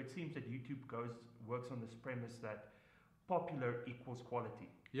 So it seems that YouTube works on this premise that popular equals quality.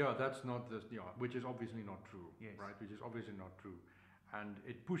 That's not this. Which is obviously not true, right? Which is obviously not true, and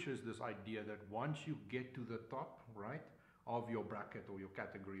it pushes this idea that once you get to the top, right, of your bracket or your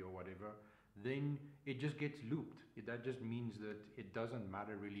category or whatever, then it just gets looped. That just means that it doesn't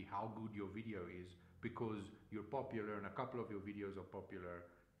matter really how good your video is, because you're popular and a couple of your videos are popular.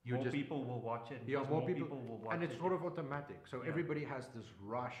 more people will watch it. Yeah, more people will watch it. And it's sort of automatic. So Yeah. everybody has this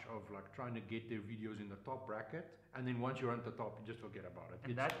rush of like trying to get their videos in the top bracket, and then once you're on the top, you just forget about it.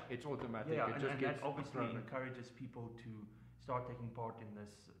 And it's automatic. Yeah, it and, just and gets that obviously thrown. encourages people to start taking part in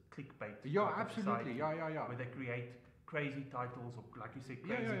this clickbait. Yeah, type of absolutely. society, Yeah. Where they create crazy titles, or like you said,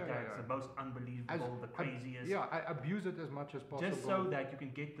 Yeah, crazy yeah, tags, yeah. the most unbelievable, the craziest. Yeah, I abuse it as much as possible. Just so that you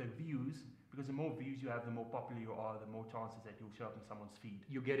can get the views, because the more views you have, the more popular you are, the more chances that you'll show up in someone's feed.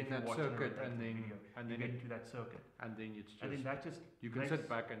 You get in If you're that watching a circuit, and rotating then video, and you then get into that circuit, and then it's just and then that just you can makes, sit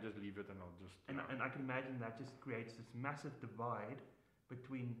back and just leave it, and I'll just and I can imagine that just creates this massive divide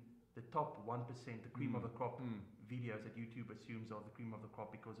between the top 1%, the cream of the crop videos that YouTube assumes are the cream of the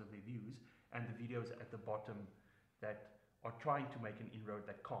crop because of their views, and the videos at the bottom that are trying to make an inroad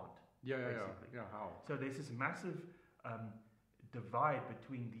that can't. Basically. How? So there's this massive divide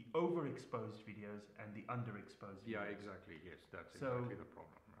between the overexposed videos and the underexposed videos. Yeah, exactly. Yes, that's So, exactly the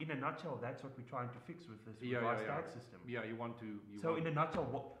problem. In a nutshell, that's what we're trying to fix with this Yeah, revised yeah. tag system. Yeah, you want to. In a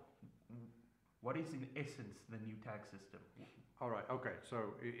nutshell, what is in essence the new tag system? All right. Okay.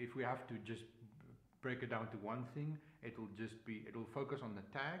 So if we have to just break it down to one thing, it'll focus on the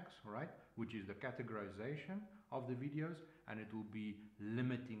tags, right? Which is the categorization of the videos, and it will be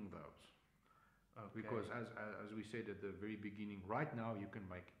limiting those. Okay. Because as we said at the very beginning, right now you can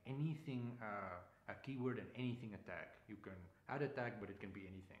make anything a keyword and anything a tag. You can add a tag, but it can be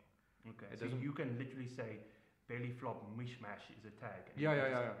anything. Okay. It So doesn't- you can literally say belly flop mishmash is a tag. And Yeah, you yeah,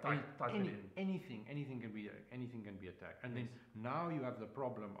 just yeah. Type it in. Anything can be a tag. And then now you have the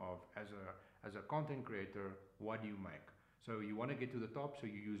problem of as a content creator, what do you make? So you want to get to the top, so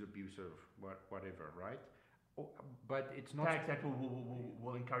you use abusive whatever, right? But it's not Tags that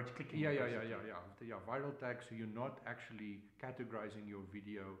will encourage clicking. Yeah. basically. Viral tags. So you're not actually categorizing your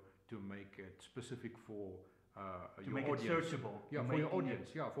video to make it specific for To your make audience. it searchable. Yeah, for your audience.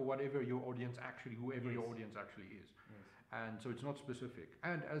 Yeah, for whatever your audience whoever your Yes. audience actually is. Yes. And so it's not specific.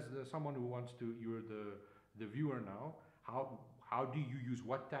 And as someone who wants to, you're the viewer now. How do you use,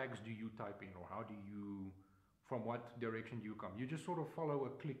 what tags do you type in, or how do you, from what direction do you come? You just sort of follow a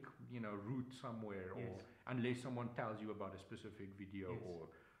click, route somewhere, or Yes. unless someone tells you about a specific video Yes. or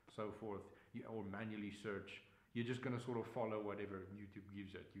so forth, or manually search. You're just going to sort of follow whatever YouTube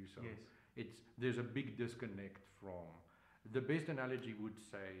gives at you. So Yes. there's a big disconnect from. The best analogy would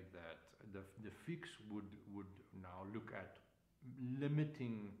say that the fix would now look at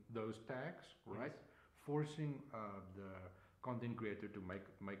limiting those tags, right? Yes. Forcing the content creator to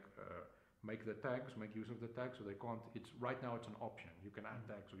make the tags, make use of the tags, so they can't. Right now it's an option. You can add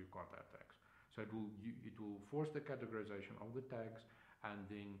tags or you can't add tags. So it will force the categorization of the tags, and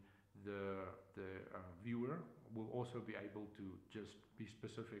then the viewer will also be able to just be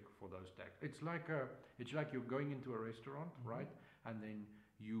specific for those tags. It's like you're going into a restaurant, right? And then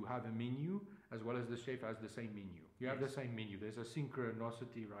you have a menu, as well as the chef has the same menu. You have the same menu. There's a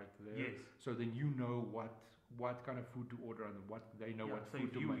synchronicity right there. Yes. So then you know what kind of food to order, and what they know what so food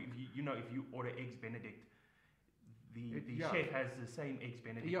if to make. if you order eggs Benedict, the Yeah. chef has the same eggs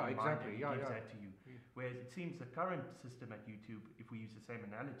Benedict Yeah, in mind, exactly. and he Yeah, gives yeah. that to you. Whereas it seems the current system at YouTube, if we use the same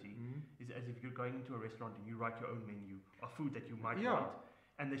analogy, is as if you're going into a restaurant and you write your own menu of food that you might want,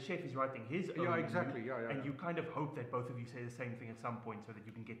 and the chef is writing his own menu, exactly. and you kind of hope that both of you say the same thing at some point so that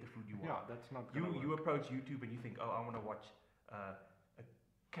you can get the food you want. Yeah, that's not gonna You work. approach YouTube and you think, oh, I want to watch a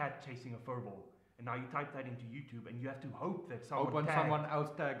cat chasing a furball. And now you type that into YouTube, and you have to hope that someone else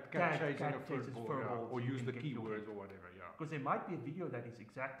tagged cat chasing a chases furball, furball, or so you use can the get your keywords or whatever. Yeah. Because there might be a video that is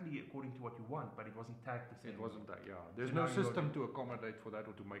exactly according to what you want, but it wasn't tagged the same. It wasn't that, yeah. There's So no now you're- system to accommodate for that,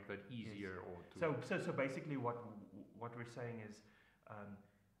 or to make that easier, or to. So basically, what we're saying is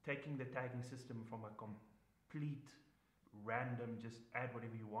taking the tagging system from a complete random, just add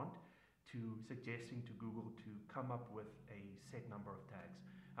whatever you want, to suggesting to Google to come up with a set number of tags.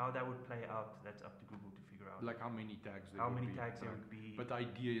 How that would play out, that's up to Google to figure out. Like how many tags there How would many be, tags there right. would be. But the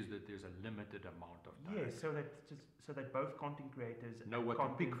idea is that there's a limited amount of tags. Yes, so that both content creators Know and what to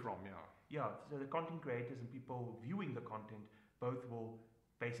pick from, yeah. Yeah, so the content creators and people viewing the content both will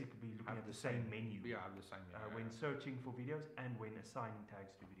basically be looking Have at the the same same- menu Yeah, the same. when searching for videos and when assigning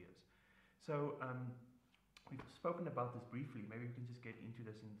tags to videos. So we've spoken about this briefly. Maybe we can just get into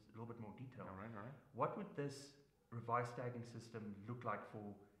this in a little bit more detail. All right. What would this revised tagging system look like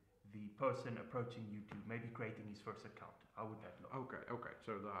for the person approaching YouTube, maybe creating his first account? How would that look? Okay.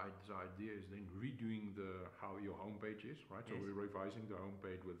 So the idea is then redoing how your homepage is, right? So Yes. we're revising the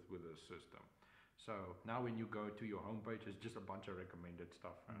homepage with a system. So now when you go to your homepage, it's just a bunch of recommended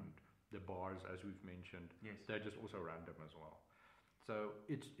stuff, and the bars, as we've mentioned, Yes. they're just also random as well. So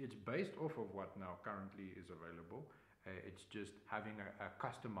it's based off of what now currently is available, It's just having a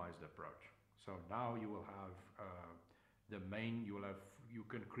customized approach. So now you will have you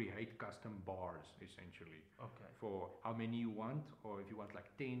can create custom bars essentially. Okay. For how many you want, or if you want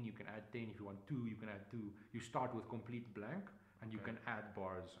like 10, you can add 10. If you want 2, you can add 2. You start with complete blank, and you can add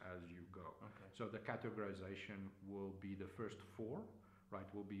bars as you go. Okay. So the categorization will be the first 4, right?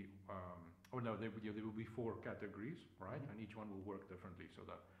 Will be there will be 4 categories, right? And each one will work differently. So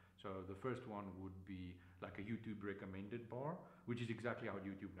the first one would be like a YouTube recommended bar, which is exactly how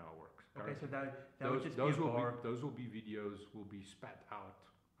YouTube now works. Okay, so that those, would just those be a will bar. those will be videos will be spat out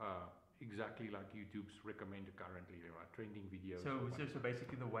exactly like YouTube's recommended currently, trending videos. So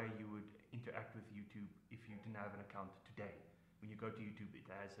basically the way you would interact with YouTube if you didn't have an account today, when you go to YouTube, it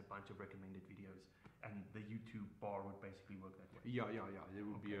has a bunch of recommended videos, and the YouTube bar would basically work that way. Yeah. There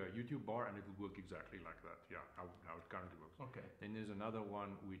will be a YouTube bar, and it will work exactly like that. Yeah, how it currently works. Okay. Then there's another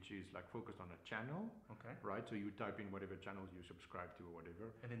one which is like focused on a channel. Okay. Right. So you type in whatever channels you subscribe to or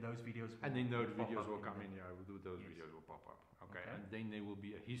whatever. And then those videos. Will come in. Yeah, those videos will pop up. Okay. And then there will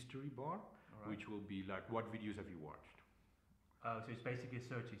be a history bar, which will be like what videos have you watched. So it's basically a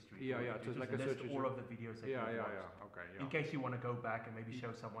search history. Yeah. So it's like a search history. All of the videos that you've watched. Yeah. Okay. Yeah. In case you want to go back and maybe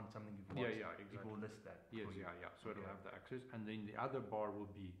show someone something you've watched. Yeah. Exactly. It will list that. Yes. Yeah. So it'll have the access, and then the other bar will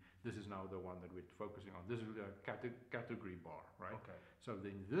be. This is now the one that we're focusing on. This is the category bar, right? Okay. So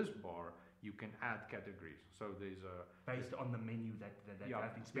then this bar you can add categories. So there's a based on the menu that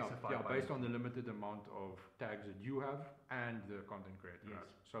have been specified. Based on the limited amount of tags that you have and the content creator has.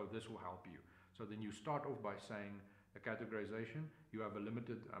 So this will help you. So then you start off by saying. A categorization, you have a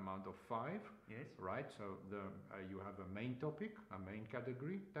limited amount of 5, right? So you have a main topic, a main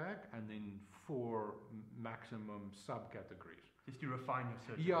category tag, and then 4 maximum subcategories. Just to refine your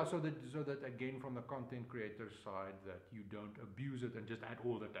search. Yeah, so that again from the content creator side, that you don't abuse it and just add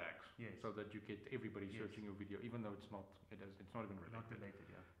all the tags. Yes. So that you get everybody searching your video, even though it's not even related. Not related,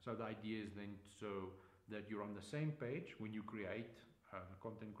 yeah. So the idea is then so that you're on the same page when you create. The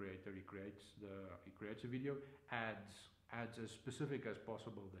content creator, he creates a video, adds as specific as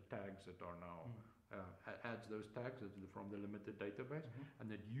possible the tags that are now adds those tags from the limited database,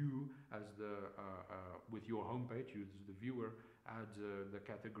 and that you as with your homepage, you as the viewer adds the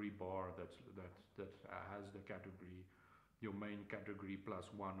category bar that has the category, your main category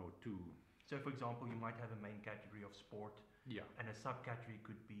plus 1 or 2. So for example, you might have a main category of sport, and a subcategory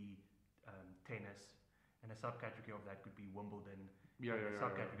could be tennis, and a subcategory of that could be Wimbledon.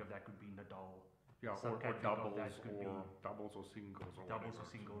 Subcategory of that could be Nadal. Yeah, or doubles or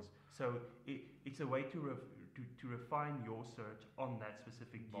singles. So it's a way to refine your search on that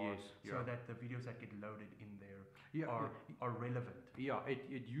specific bar, so that the videos that get loaded in there are relevant. Yeah,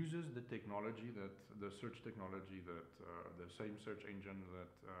 it uses the technology the search technology that the same search engine that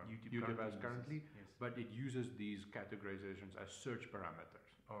YouTube has currently, but it uses these categorizations as search parameters.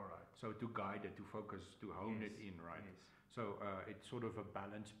 All right. So to guide it, to focus, to hone it in, right? Yes. So it's sort of a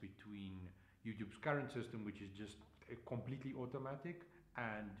balance between YouTube's current system, which is just completely automatic,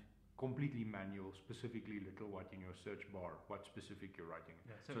 and completely manual, specifically little what in your search bar, what specific you're writing.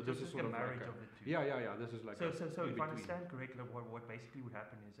 Yeah, so this is sort of a marriage of the two. Yeah. This is like so if I understand correctly, what basically would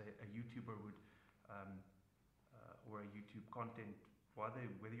happen is a YouTuber would or a YouTube content, whether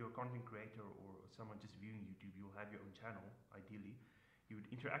you're a content creator or someone just viewing YouTube, you'll have your own channel, ideally. You would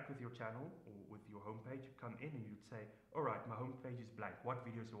interact with your channel or with your homepage, come in and you'd say, all right, my homepage is blank. What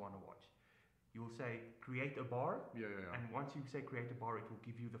videos do I want to watch? You will say, create a bar. And once you say create a bar, it will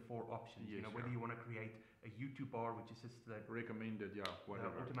give you the 4 options. Whether you want to create a YouTube bar, which is just the recommended,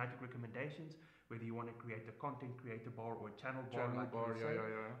 whatever. Automatic recommendations. Whether you want to create a content creator bar or a channel bar.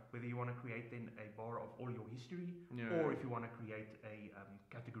 Whether you want to create then a bar of all your history, or if you want to create a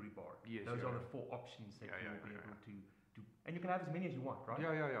category bar. Those are the 4 options that you will be able to do. And you can have as many as you want, right?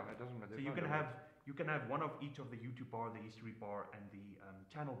 Yeah. It doesn't matter. So you can have one of each of the YouTube bar, the history bar, and the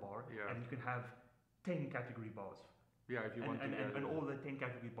channel bar, and you can have 10 category bars. Yeah, if you want to. And all the 10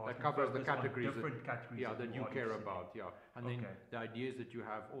 category bars that covers the categories, different categories. that you care about. Yeah, and then the idea is that you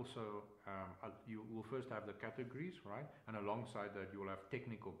have also you will first have the categories, right? And alongside that, you will have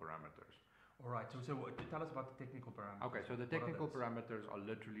technical parameters. All right. So tell us about the technical parameters. Okay, so the technical parameters are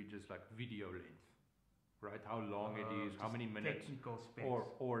literally just like video length. Right, how long it is, how many minutes,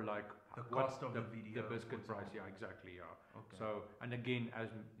 or like the cost of the video, the biscuit price. Yeah, exactly. Yeah. Okay. So, and again,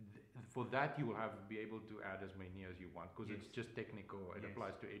 for that you will be able to add as many as you want, because it's just technical. It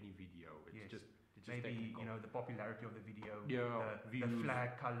applies to any video. It's just maybe technical. The popularity of the video, views, the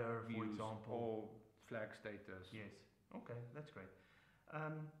flag color, views, for example, or flag status. Yes. Okay, that's great.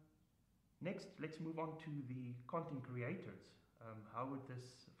 Next, let's move on to the content creators. how would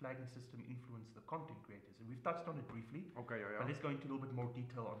this flagging system influence the content creators? And we've touched on it briefly, Okay, but let's go into a little bit more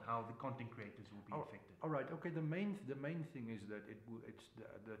detail on how the content creators will be affected. All right. Okay. The main thing is that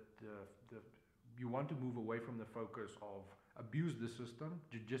you want to move away from the focus of abuse the system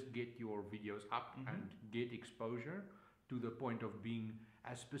to just get your videos up and get exposure to the point of being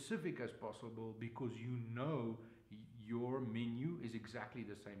as specific as possible, because you know your menu is exactly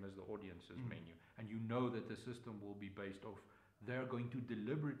the same as the audience's menu, and you know that the system will be based off. They're going to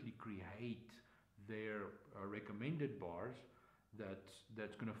deliberately create their recommended bars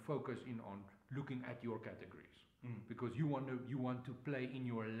that's going to focus in on looking at your categories, because you want to play in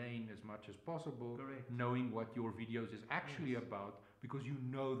your lane as much as possible. Correct. Knowing what your videos is actually about, because you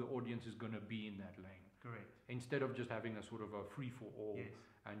know the audience is going to be in that lane. Correct. Instead of just having a sort of a free for all,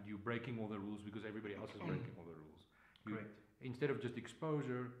 and you breaking all the rules because everybody else is breaking all the rules. Correct. Instead of just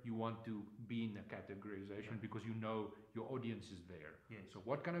exposure, you want to be in the categorization, because you know your audience is there. Yes. So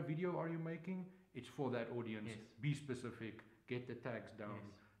what kind of video are you making? It's for that audience. Yes. Be specific. Get the tags down.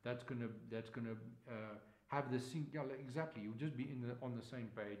 Yes. That's gonna have the sync. Yeah, like exactly. You'll just be on the same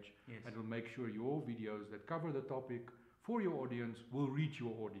page, Yes. and it'll make sure your videos that cover the topic for your audience will reach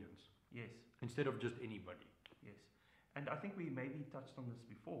your audience. Yes. Instead of just anybody. Yes. And I think we maybe touched on this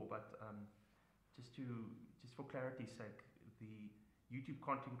before, but just for clarity's sake, the YouTube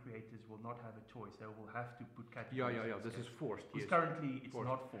content creators will not have a choice. They will have to put categories. Yeah. This is forced. Because Yes. currently it's Forced.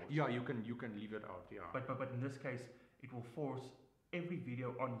 not forced. Yeah, you can leave it out. Yeah. But in this case, it will force every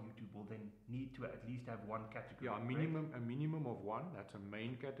video on YouTube will then need to at least have one category. Yeah, a minimum of one. That's a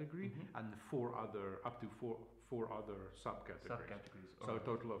main category, and up to four other subcategories. Subcategories. So a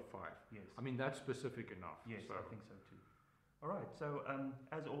total of 5. Yes. I mean, that's specific enough. Yes, so. I think so too. All right. So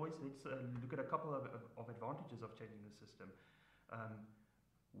as always, let's look at a couple of advantages of changing the system.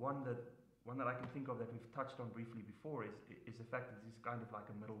 One that I can think of that we've touched on briefly before is the fact that it's kind of like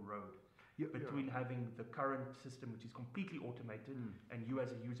a middle road between having the current system, which is completely automated, and you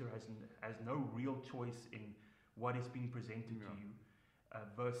as a user has no real choice in what is being presented to you,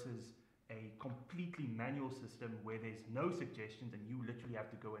 versus a completely manual system where there's no suggestions and you literally have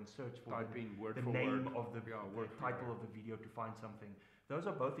to go and search for the name of the title of the video to find something. Those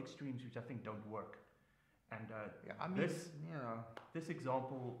are both extremes which I think don't work. And this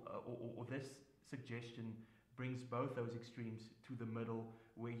example or this suggestion brings both those extremes to the middle,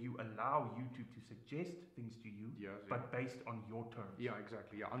 where you allow YouTube to suggest things to you, but based on your terms. Yeah,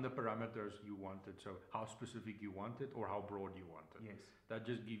 exactly. Yeah, on the parameters you want it. So how specific you want it, or how broad you want it. Yes. That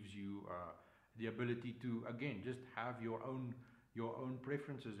just gives you the ability to, again, just have your own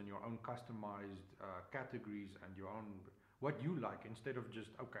preferences and your own customized categories and your own what you like, instead of just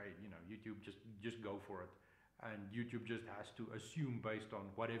YouTube just go for it, and YouTube just has to assume based on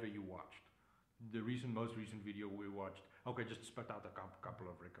whatever you watched. The most recent video we watched, just spit out a couple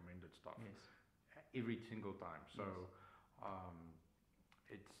of recommended stuff. Yes. Every single time. So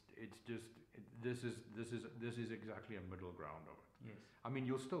this is exactly a middle ground of it. Yes. I mean,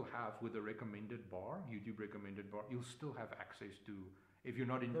 you'll still have, with the recommended bar, YouTube recommended bar, you'll still have access to, if you're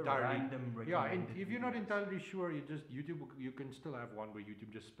not entirely if you're not entirely sure, you can still have one where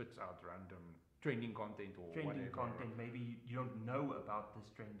YouTube just spits out random trending content or trending whatever. content. Maybe you don't know about this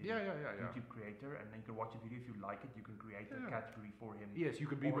trending YouTube creator, and then you can watch a video. If you like it, you can create a category for him. Yes, you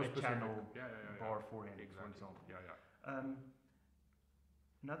can be or more a specific. channel bar for him, for example.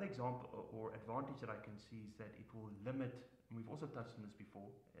 Another example or advantage that I can see is that it will limit, and we've also touched on this before,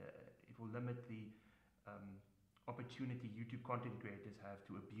 it will limit the opportunity YouTube content creators have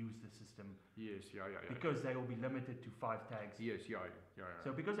to abuse the system. Yes, because they will be limited to 5 tags. Yes,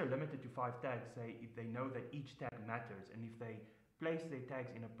 So because they're limited to 5 tags, they know that each tag matters, and if they place their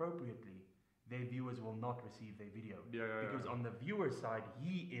tags inappropriately, their viewers will not receive their video. Because on the viewer side,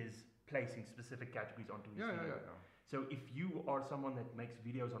 he is placing specific categories onto his video. So if you are someone that makes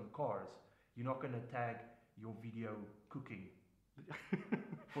videos on cars, you're not going to tag your video cooking.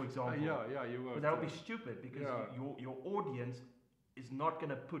 For example, you will. But that would be stupid, because your audience is not going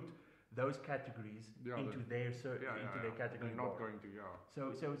to put those categories into their category. They're not going to.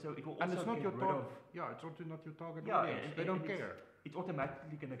 So it will also and it's not your target. It's also not your target audience. They don't care. It's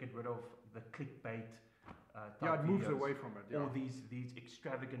automatically going to get rid of the clickbait. It moves away from it. All these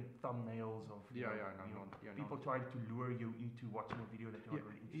extravagant thumbnails of people trying to lure you into watching a video that you're not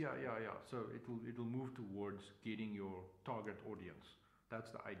really interested in. So it'll move towards getting your target audience. That's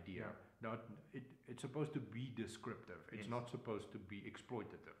the idea. It's supposed to be descriptive. It's not supposed to be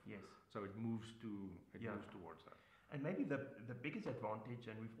exploitative. Yes. So it moves towards that. And maybe the biggest advantage,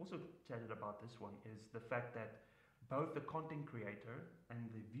 and we've also chatted about this one, is the fact that both the content creator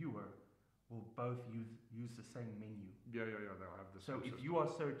and the viewer will both use the same menu. Yeah, they'll have the So same if system. you are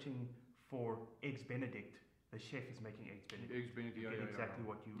searching for Eggs Benedict, the chef is making Eggs Benedict. Eggs Benedict, You get exactly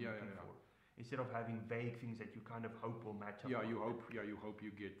what you're looking for. Instead of having vague things that you kind of hope will match up. You hope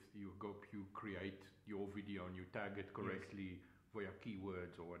you create your video and you tag it correctly via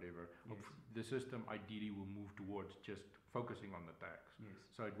keywords or whatever. Yes. The system ideally will move towards just focusing on the tags. Yes.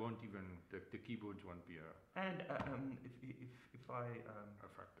 So it won't even, the keywords won't be And if I a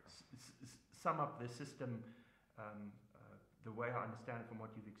factor. sum up the system, the way I understand it from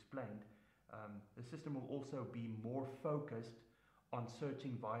what you've explained, the system will also be more focused on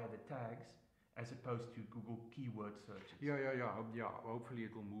searching via the tags as opposed to Google keyword searches. Hopefully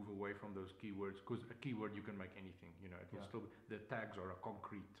it will move away from those keywords, because a keyword you can make anything. It will still. The tags are a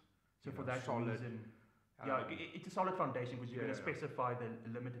concrete. So for that solid reason, it's a solid foundation because you're going to specify the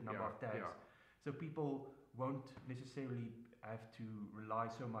limited number of tags. So people won't necessarily have to rely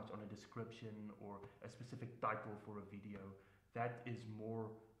so much on a description or a specific title for a video. That is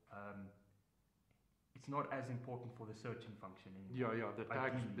more. It's not as important for the searching function anymore.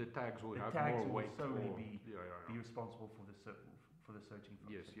 The tags will have more weight. Solely be responsible for the searching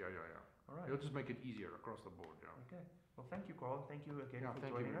function. Yes, All right. It'll just make it easier across the board. Okay. Well, thank you, Carl. Thank you again for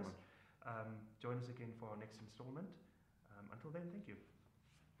joining us. Join us again for our next installment. Until then, thank you.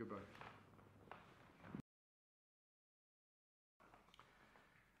 Goodbye.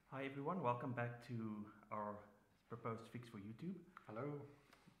 Hi everyone, welcome back to our proposed fix for YouTube. Hello.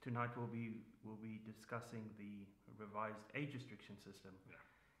 Tonight we'll be discussing the revised age restriction system. Yeah.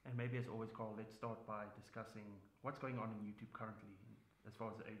 And maybe as always, Carl, let's start by discussing what's going on in YouTube currently as far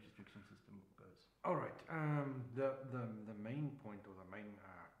as the age restriction system goes. All right. The main point or the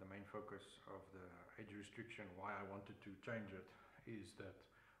main focus of the age restriction, why I wanted to change it, is that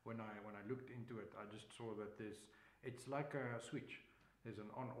when I looked into it, I just saw that it's like a switch. There's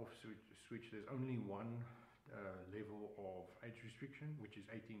an on-off switch. There's only one level of age restriction, which is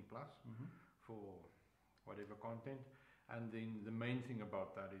 18 plus for whatever content. And then the main thing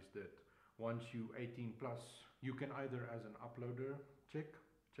about that is that once you 18 plus, you can either as an uploader check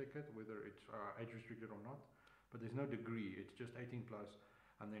it whether it's age restricted or not, but there's no degree. It's just 18 plus,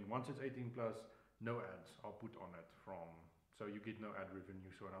 and then once it's 18 plus, no ads are put on it so you get no ad revenue.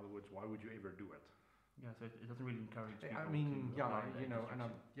 So in other words, why would you ever do it? Yeah, so it doesn't really encourage people I mean, to apply and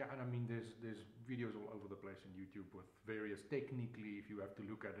I mean, there's videos all over the place on YouTube with various. Technically, if you have to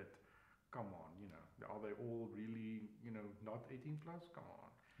look at it, come on, are they all really, not 18 plus? Come on.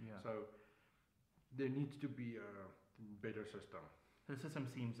 Yeah. So there needs to be a better system. The system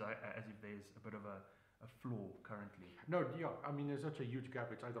seems as if there's a bit of a flaw currently. No, I mean, there's such a huge gap.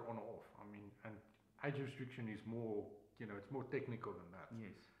 It's either on or off. I mean, and age restriction is more, it's more technical than that.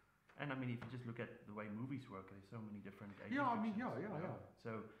 Yes. And I mean, if you just look at the way movies work, there's so many different age restrictions.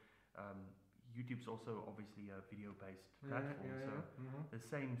 So YouTube's also obviously a video-based platform, so the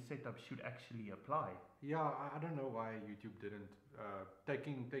same setup should actually apply. Yeah, I don't know why YouTube didn't.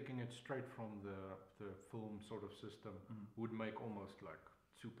 Taking it straight from the film sort of system would make almost like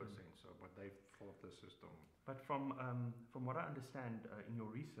super sense. But they thought the system. But from what I understand in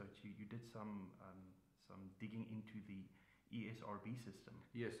your research, you did some digging into the ESRB system.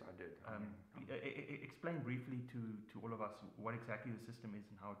 Yes, I did. Explain briefly to all of us what exactly the system is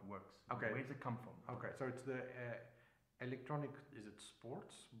and how it works. Okay. Where does it come from? Okay, so it's the electronic, is it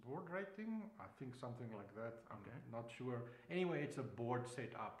sports board rating? I think something like that. I'm not sure. Anyway, it's a board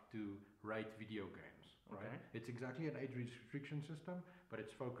set up to rate video games, right? Okay. It's exactly an age restriction system, but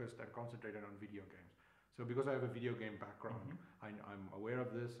it's focused and concentrated on video games. So because I have a video game background, I'm aware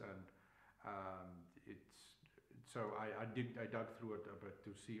of this, and so I dug through it a bit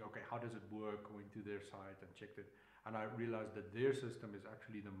to see, okay, how does it work? Went to their site and checked it, and I realized that their system is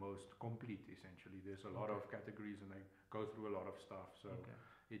actually the most complete. Essentially, there's a lot of categories, and they go through a lot of stuff. So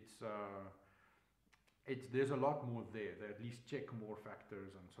there's a lot more there. They at least check more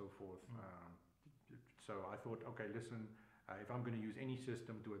factors and so forth. So I thought, okay, listen, if I'm going to use any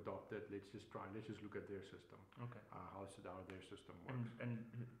system to adopt it, let's just look at their system. Okay. How their system works. And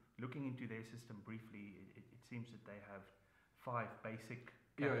looking into their system briefly, it seems that they have 5 basic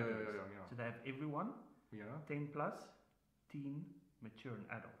categories. Yeah. So they have everyone, 10 plus, teen, mature, and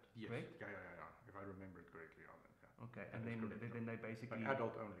adult. Yes. Correct? Yeah. If I remember it correctly. Okay, and then they basically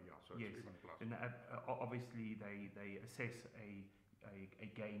adult only. So it's even plus. Then obviously they assess a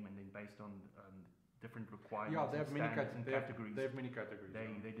game, and then based on different requirements, they have many categories. They have many categories.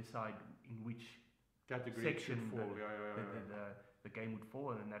 They decide in which category section fall. The game would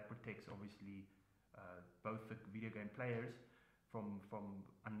fall, and that protects obviously both the video game players from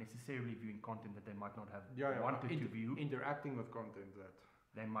unnecessarily viewing content that they might not have wanted to view. Interacting with content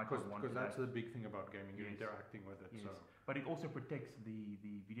they might not want because that's that. the big thing about gaming. You're Yes. interacting with it. Yes. So But it also protects the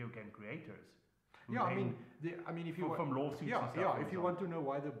video game creators. who yeah, then- if you from lawsuits yeah, and stuff. yeah, for if you example. want to know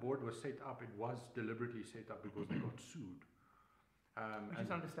why the board was set up, it was deliberately set up because they got sued. Which and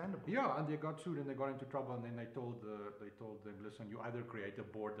is understandable. yeah, and they got sued and they got into trouble, and then they told them, listen, you either create a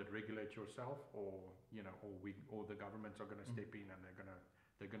board that regulates yourself, or or the governments are going to step in and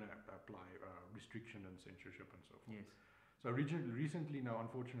they're gonna apply restriction and censorship and so forth. Yes. So recently now,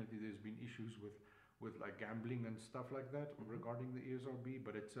 unfortunately, there's been issues with like gambling and stuff like that regarding the ESRB,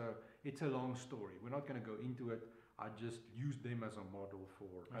 but it's a long story. We're not going to go into it. I just used them as a model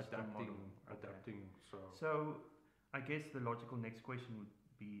for adapting. So I guess the logical next question would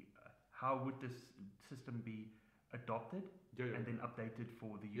be, how would this system be adopted and then updated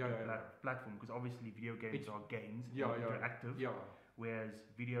for the YouTube platform? Because obviously video games are games, interactive, whereas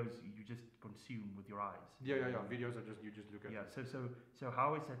videos you just consume with your eyes. Videos are you just look at. So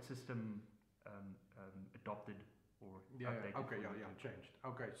how is that system adopted or updated? Changed.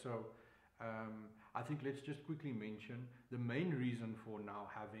 Okay, so I think let's just quickly mention the main reason for now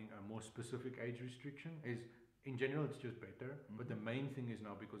having a more specific age restriction is, in general, it's just better, but the main thing is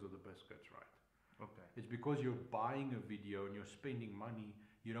now because of the biscuits, right? Okay. It's because you're buying a video and you're spending money.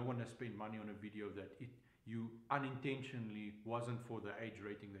 You don't want to spend money on a video that you unintentionally wasn't for the age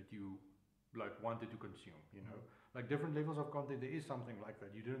rating that you wanted to consume. Like different levels of content, there is something like that.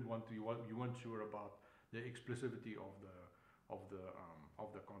 You didn't want to. You weren't sure about the explicitity of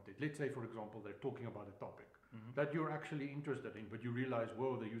the content. Let's say, for example, they're talking about a topic that you're actually interested in, but you realize,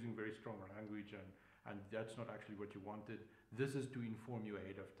 whoa, they're using very strong language and that's not actually what you wanted. This is to inform you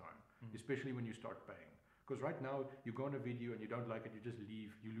ahead of time, especially when you start paying. Because right now, you go on a video and you don't like it, you just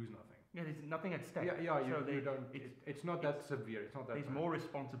leave, you lose nothing. Yeah, there's nothing at stake. It's not that severe. It's not that. There's more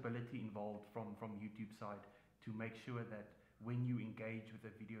responsibility involved from YouTube side to make sure that when you engage with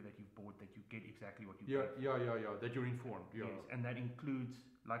a video that you've bought, that you get exactly what you paid for. That you're informed. Yeah. Yes, and that includes,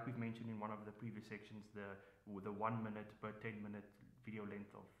 like we've mentioned in one of the previous sections, the 1 minute per 10 minute video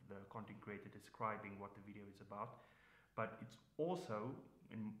length of the content creator describing what the video is about. But it's also,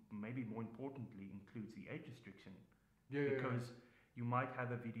 and maybe more importantly, includes the age restriction. Because you might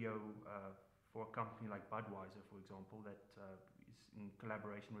have a video for a company like Budweiser, for example, that is in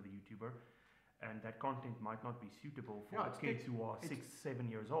collaboration with a YouTuber, and that content might not be suitable for kids who are 6, 7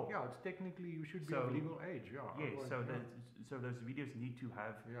 years old. Yeah, it's technically, you should be of legal age. Yes, so those videos need to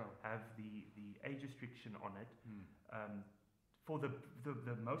have the age restriction on it. For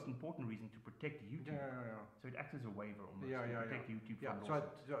the most important reason, to protect YouTube. So it acts as a waiver almost to protect YouTube from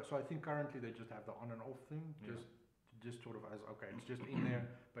lawsuits. So I think currently they just have the on and off thing, just sort of as, okay, it's just in there.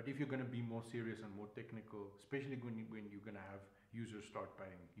 But if you're going to be more serious and more technical, especially when you're going to have users start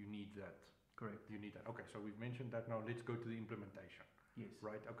paying, you need that. Correct. You need that. Okay, so we've mentioned that. Now let's go to the implementation. Yes.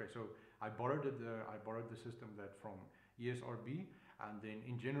 Right. Okay. So I borrowed the system that from ESRB, and then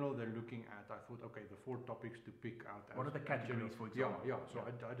in general they're looking at. I thought, okay, the 4 topics to pick out. What are the categories, for example? So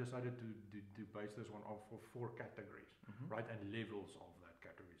I decided to base this one off of 4 categories, right, and levels of that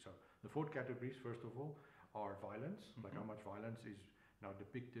category. So the 4 categories, first of all, are violence, like how much violence is now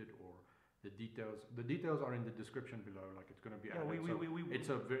depicted, or the details. The details are in the description below, like it's going to be added.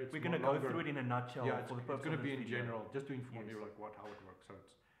 We're going to go through it in a nutshell. For the purpose it's going to be in general, just to inform you like how it works.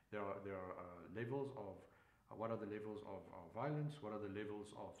 So there are levels of what are the levels of violence, what are the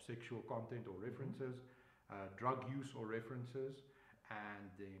levels of sexual content or references, drug use or references, and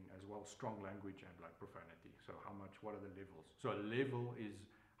then as well strong language and like profanity. So what are the levels? So a level is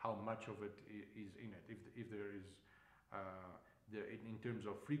how much of it is in it. If there is in terms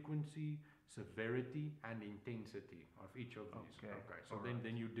of frequency, severity, and intensity of each of these. Okay. So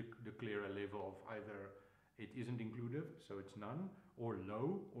then you declare a level of either it isn't inclusive, so it's none, or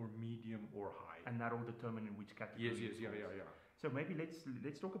low, or medium, or high. And that will determine in which category. Yes. Yeah. So maybe let's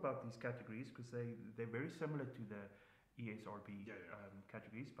talk about these categories, because they're very similar to the ESRB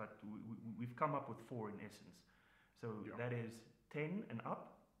categories, but we've come up with 4 in essence. So that is 10 and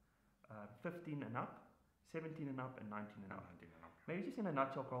up, 15 and up, 17 and up, and 19 and up. Maybe just in a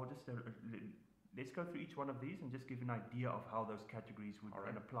nutshell, Carl, let's go through each one of these and just give an idea of how those categories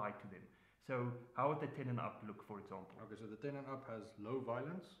would apply to them. So how would the 10 and up look, for example? Okay, so the 10 and up has low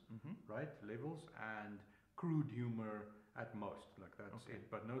violence, right, levels, and crude humor at most, like that's it.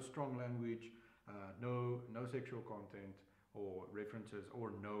 But no strong language, no sexual content or references,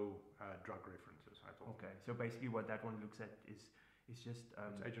 or no drug references at all. Okay, so basically what that one looks at is just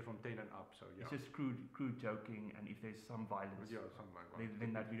it's ages from 10 and up, so it's just crude joking, and if there's some violence,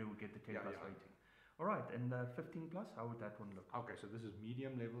 then that video would get the 10 plus rating. All right, and 15 plus, how would that one look? Okay, so this is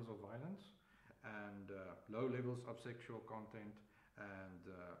medium levels of violence and low levels of sexual content, and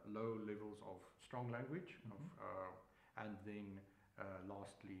low levels of strong language, and then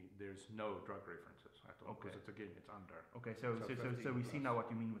lastly, there's no drug references at all, because it's under. Okay, so we see now what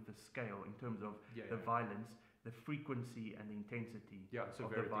you mean with the scale in terms of the violence, the frequency and the intensity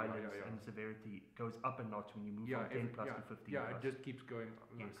of the violence and severity goes up a notch when you move from 10 plus to 15 plus. It just keeps going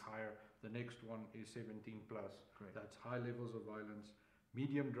higher. The next one is 17 plus. Correct. That's high levels of violence,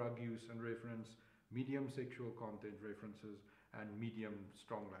 medium drug use and reference, medium sexual content references, and medium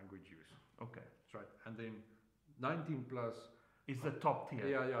strong language use. Okay. That's right. And then 19 plus is the top tier.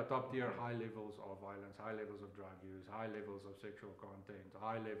 Top tier, high levels of violence, high levels of drug use, high levels of sexual content,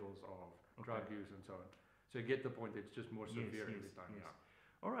 high levels of drug use, and so on. So you get the point, it's just more severe every time. Yes.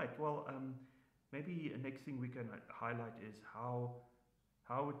 All right, well, maybe a next thing we can highlight is how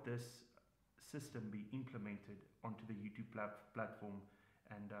would this system be implemented onto the YouTube platform.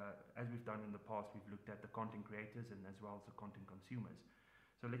 And as we've done in the past, we've looked at the content creators and as well as the content consumers.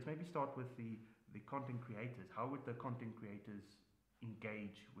 So let's maybe start with the content creators. How would the content creators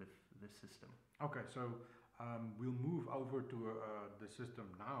engage with the system? Okay, so we'll move over to the system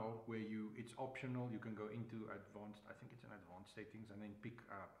now where it's optional. You can go into advanced, I think it's in advanced settings, and then pick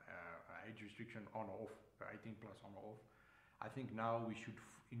age restriction on or off, 18 plus on or off. I think now we should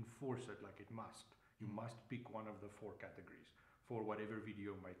enforce it like it must. You must pick one of the 4 categories for whatever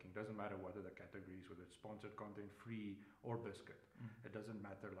video making. Doesn't matter whether the categories, whether it's sponsored content, free or biscuit. It doesn't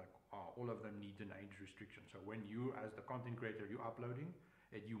matter, like all of them need an age restriction. So when you, as the content creator, you're uploading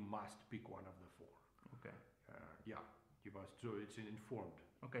it, you must pick one of the 4. Okay. You must. So it's informed.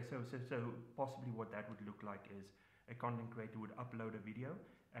 Okay. So possibly what that would look like is a content creator would upload a video,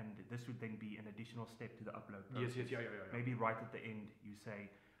 and this would then be an additional step to the upload process. Yes. Maybe right at the end you say,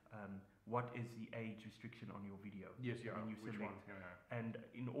 what is the age restriction on your video? Yes, and you select. And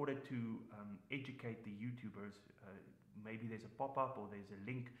in order to educate the YouTubers, maybe there's a pop-up or there's a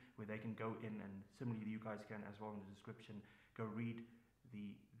link where they can go in, and similarly you guys can as well in the description go read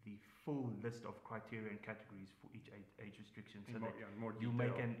the full list of criteria and categories for each age restriction, so that you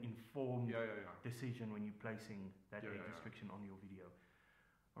make an informed decision when you're placing that age restriction on your video.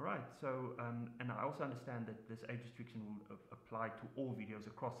 All right, so and I also understand that this age restriction will apply to all videos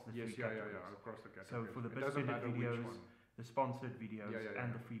across the 3 categories. Across the categories. So for the biscuited videos, the sponsored videos,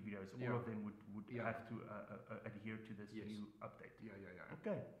 and the free videos, all of them would have to adhere to this new update.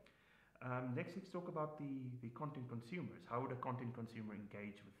 Okay. Next, let's talk about the content consumers. How would a content consumer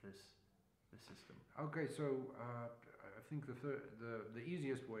engage with this system? Okay, so I think the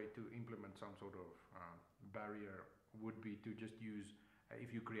easiest way to implement some sort of barrier would be to just use,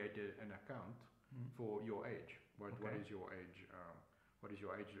 if you create an account for your age. What is your age? What is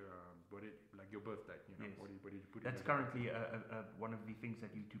your age? Like your birth date? You know, yes. What did you put? That's currently one of the things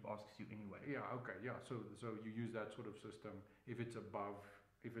that YouTube asks you anyway. So you use that sort of system. If it's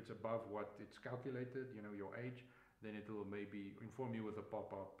above what it's calculated, your age, then it will maybe inform you with a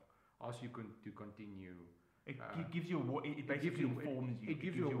pop-up, ask you to continue. It gives you it basically informs you. It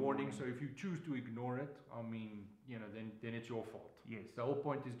gives you a warning. So if you choose to ignore it, then it's your fault. Yes. The whole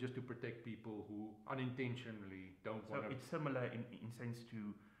point is just to protect people who unintentionally don't want to. So it's similar in sense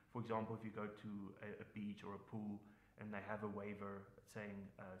to, for example, if you go to a beach or a pool and they have a waiver saying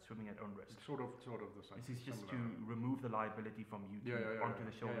swimming at own risk. Sort of the same. This is just to remove the liability from YouTube onto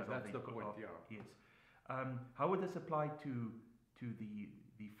the shoulders of the point. Yes. How would this apply to the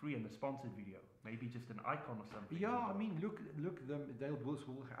free and the sponsored video? Maybe just an icon or something. I mean, look, they will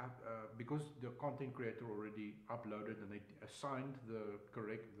have because the content creator already uploaded and they assigned the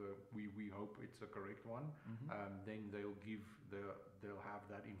correct. We hope it's the correct one. Then they'll have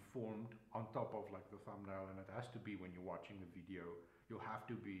that informed on top of like the thumbnail, and it has to be when you're watching the video. You'll have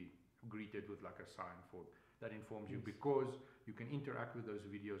to be greeted with like a sign that informs you, because you can interact with those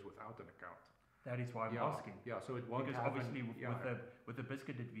videos without an account. That is why I'm asking. So it won't because obviously with the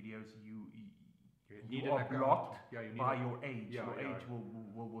biscuited videos you are blocked by your age. Your age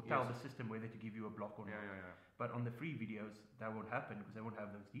will tell the system whether to give you a block or not. But on the free videos that won't happen because they won't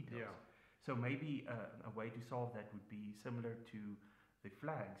have those details. So maybe a way to solve that would be similar to the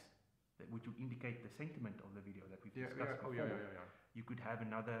flags, which would indicate the sentiment of the video that we've discussed before. You could have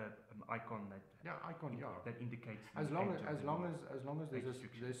another icon that that indicates as long as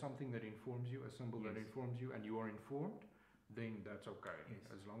there's something that informs you, a symbol that informs you, and you are informed, then that's okay.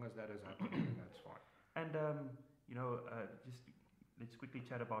 As long as that is happening, that's fine. And just let's quickly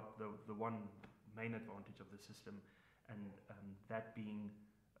chat about the one main advantage of the system, and that being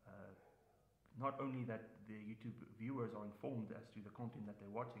not only that the YouTube viewers are informed as to the content that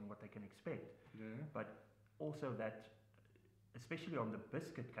they're watching, what they can expect, but also that, especially on the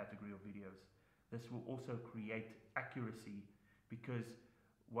biscuit category of videos, this will also create accuracy, because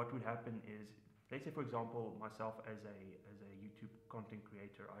what would happen is, let's say for example, myself as a YouTube content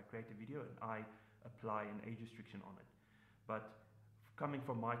creator, I create a video and I apply an age restriction on it. But coming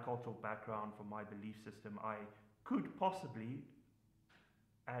from my cultural background, from my belief system, I could possibly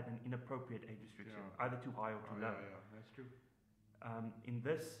add an inappropriate age restriction, either too high or too low. That's true.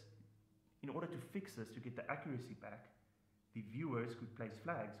 In order to fix this, to get the accuracy back, the viewers could place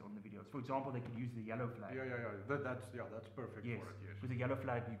flags on the videos. For example, they could use the yellow flag. That's perfect Yes. for it. Yes. With the yellow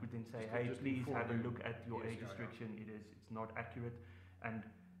flag, you could then say, Just- "Hey, just please inform have a them. look at your Yes, age restriction. It's not accurate." And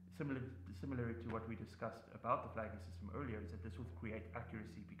similar to what we discussed about the flagging system earlier, is that this will create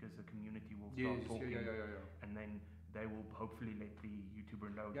accuracy because the community will start talking, and then they will hopefully let the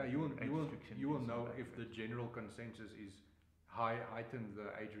YouTuber know. Yeah, that you the age restriction will is know not if the accurate. general consensus is heighten the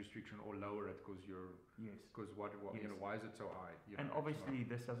age restriction or lower it because you're Yes. because what Yes. why is it so high? And obviously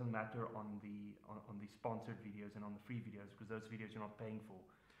this doesn't matter on the sponsored videos and on the free videos, because those videos you're not paying for.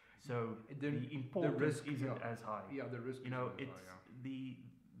 So the importance risk, isn't as high. Yeah, the risk. It's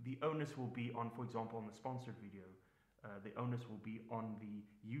the onus will be on, for example, on the sponsored video, the onus will be on the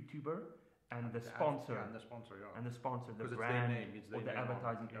YouTuber and the sponsor, and the sponsor, the because brand it's their or the name on it.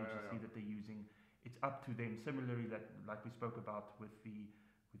 advertising agency that they're using. It's up to them. Similarly, like we spoke about with the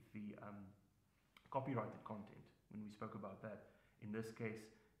copyrighted content, when we spoke about that. In this case,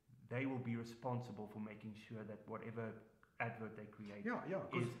 they will be responsible for making sure that whatever advert they create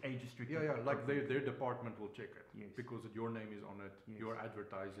is age restricted. Like their department will check it. Yes. Because your name is on it, Yes. you're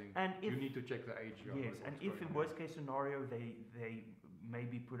advertising, And if you need to check the age. yes, and if in worst case scenario they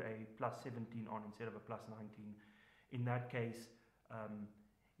maybe put a +17 on instead of a +19, in that case,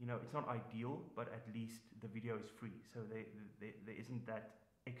 it's not ideal, but at least the video is free, so there isn't that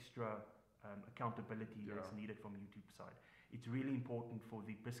extra accountability that's needed from YouTube's side. It's really important for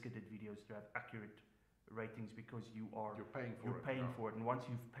the biscuited videos to have accurate ratings, because you're paying for it, and once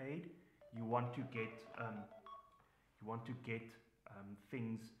you've paid, you want to get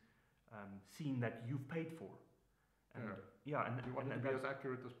things seen that you've paid for, and you want it to be as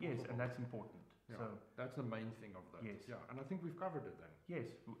accurate as possible. Yes, and that's important. Yeah, so that's the main thing of that. Yes. Yeah, and I think we've covered it then. yes,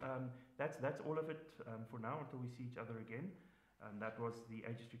 that's all of it for now until we see each other again. That was the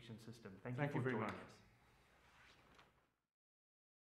age restriction system. Thank you for very joining much. us.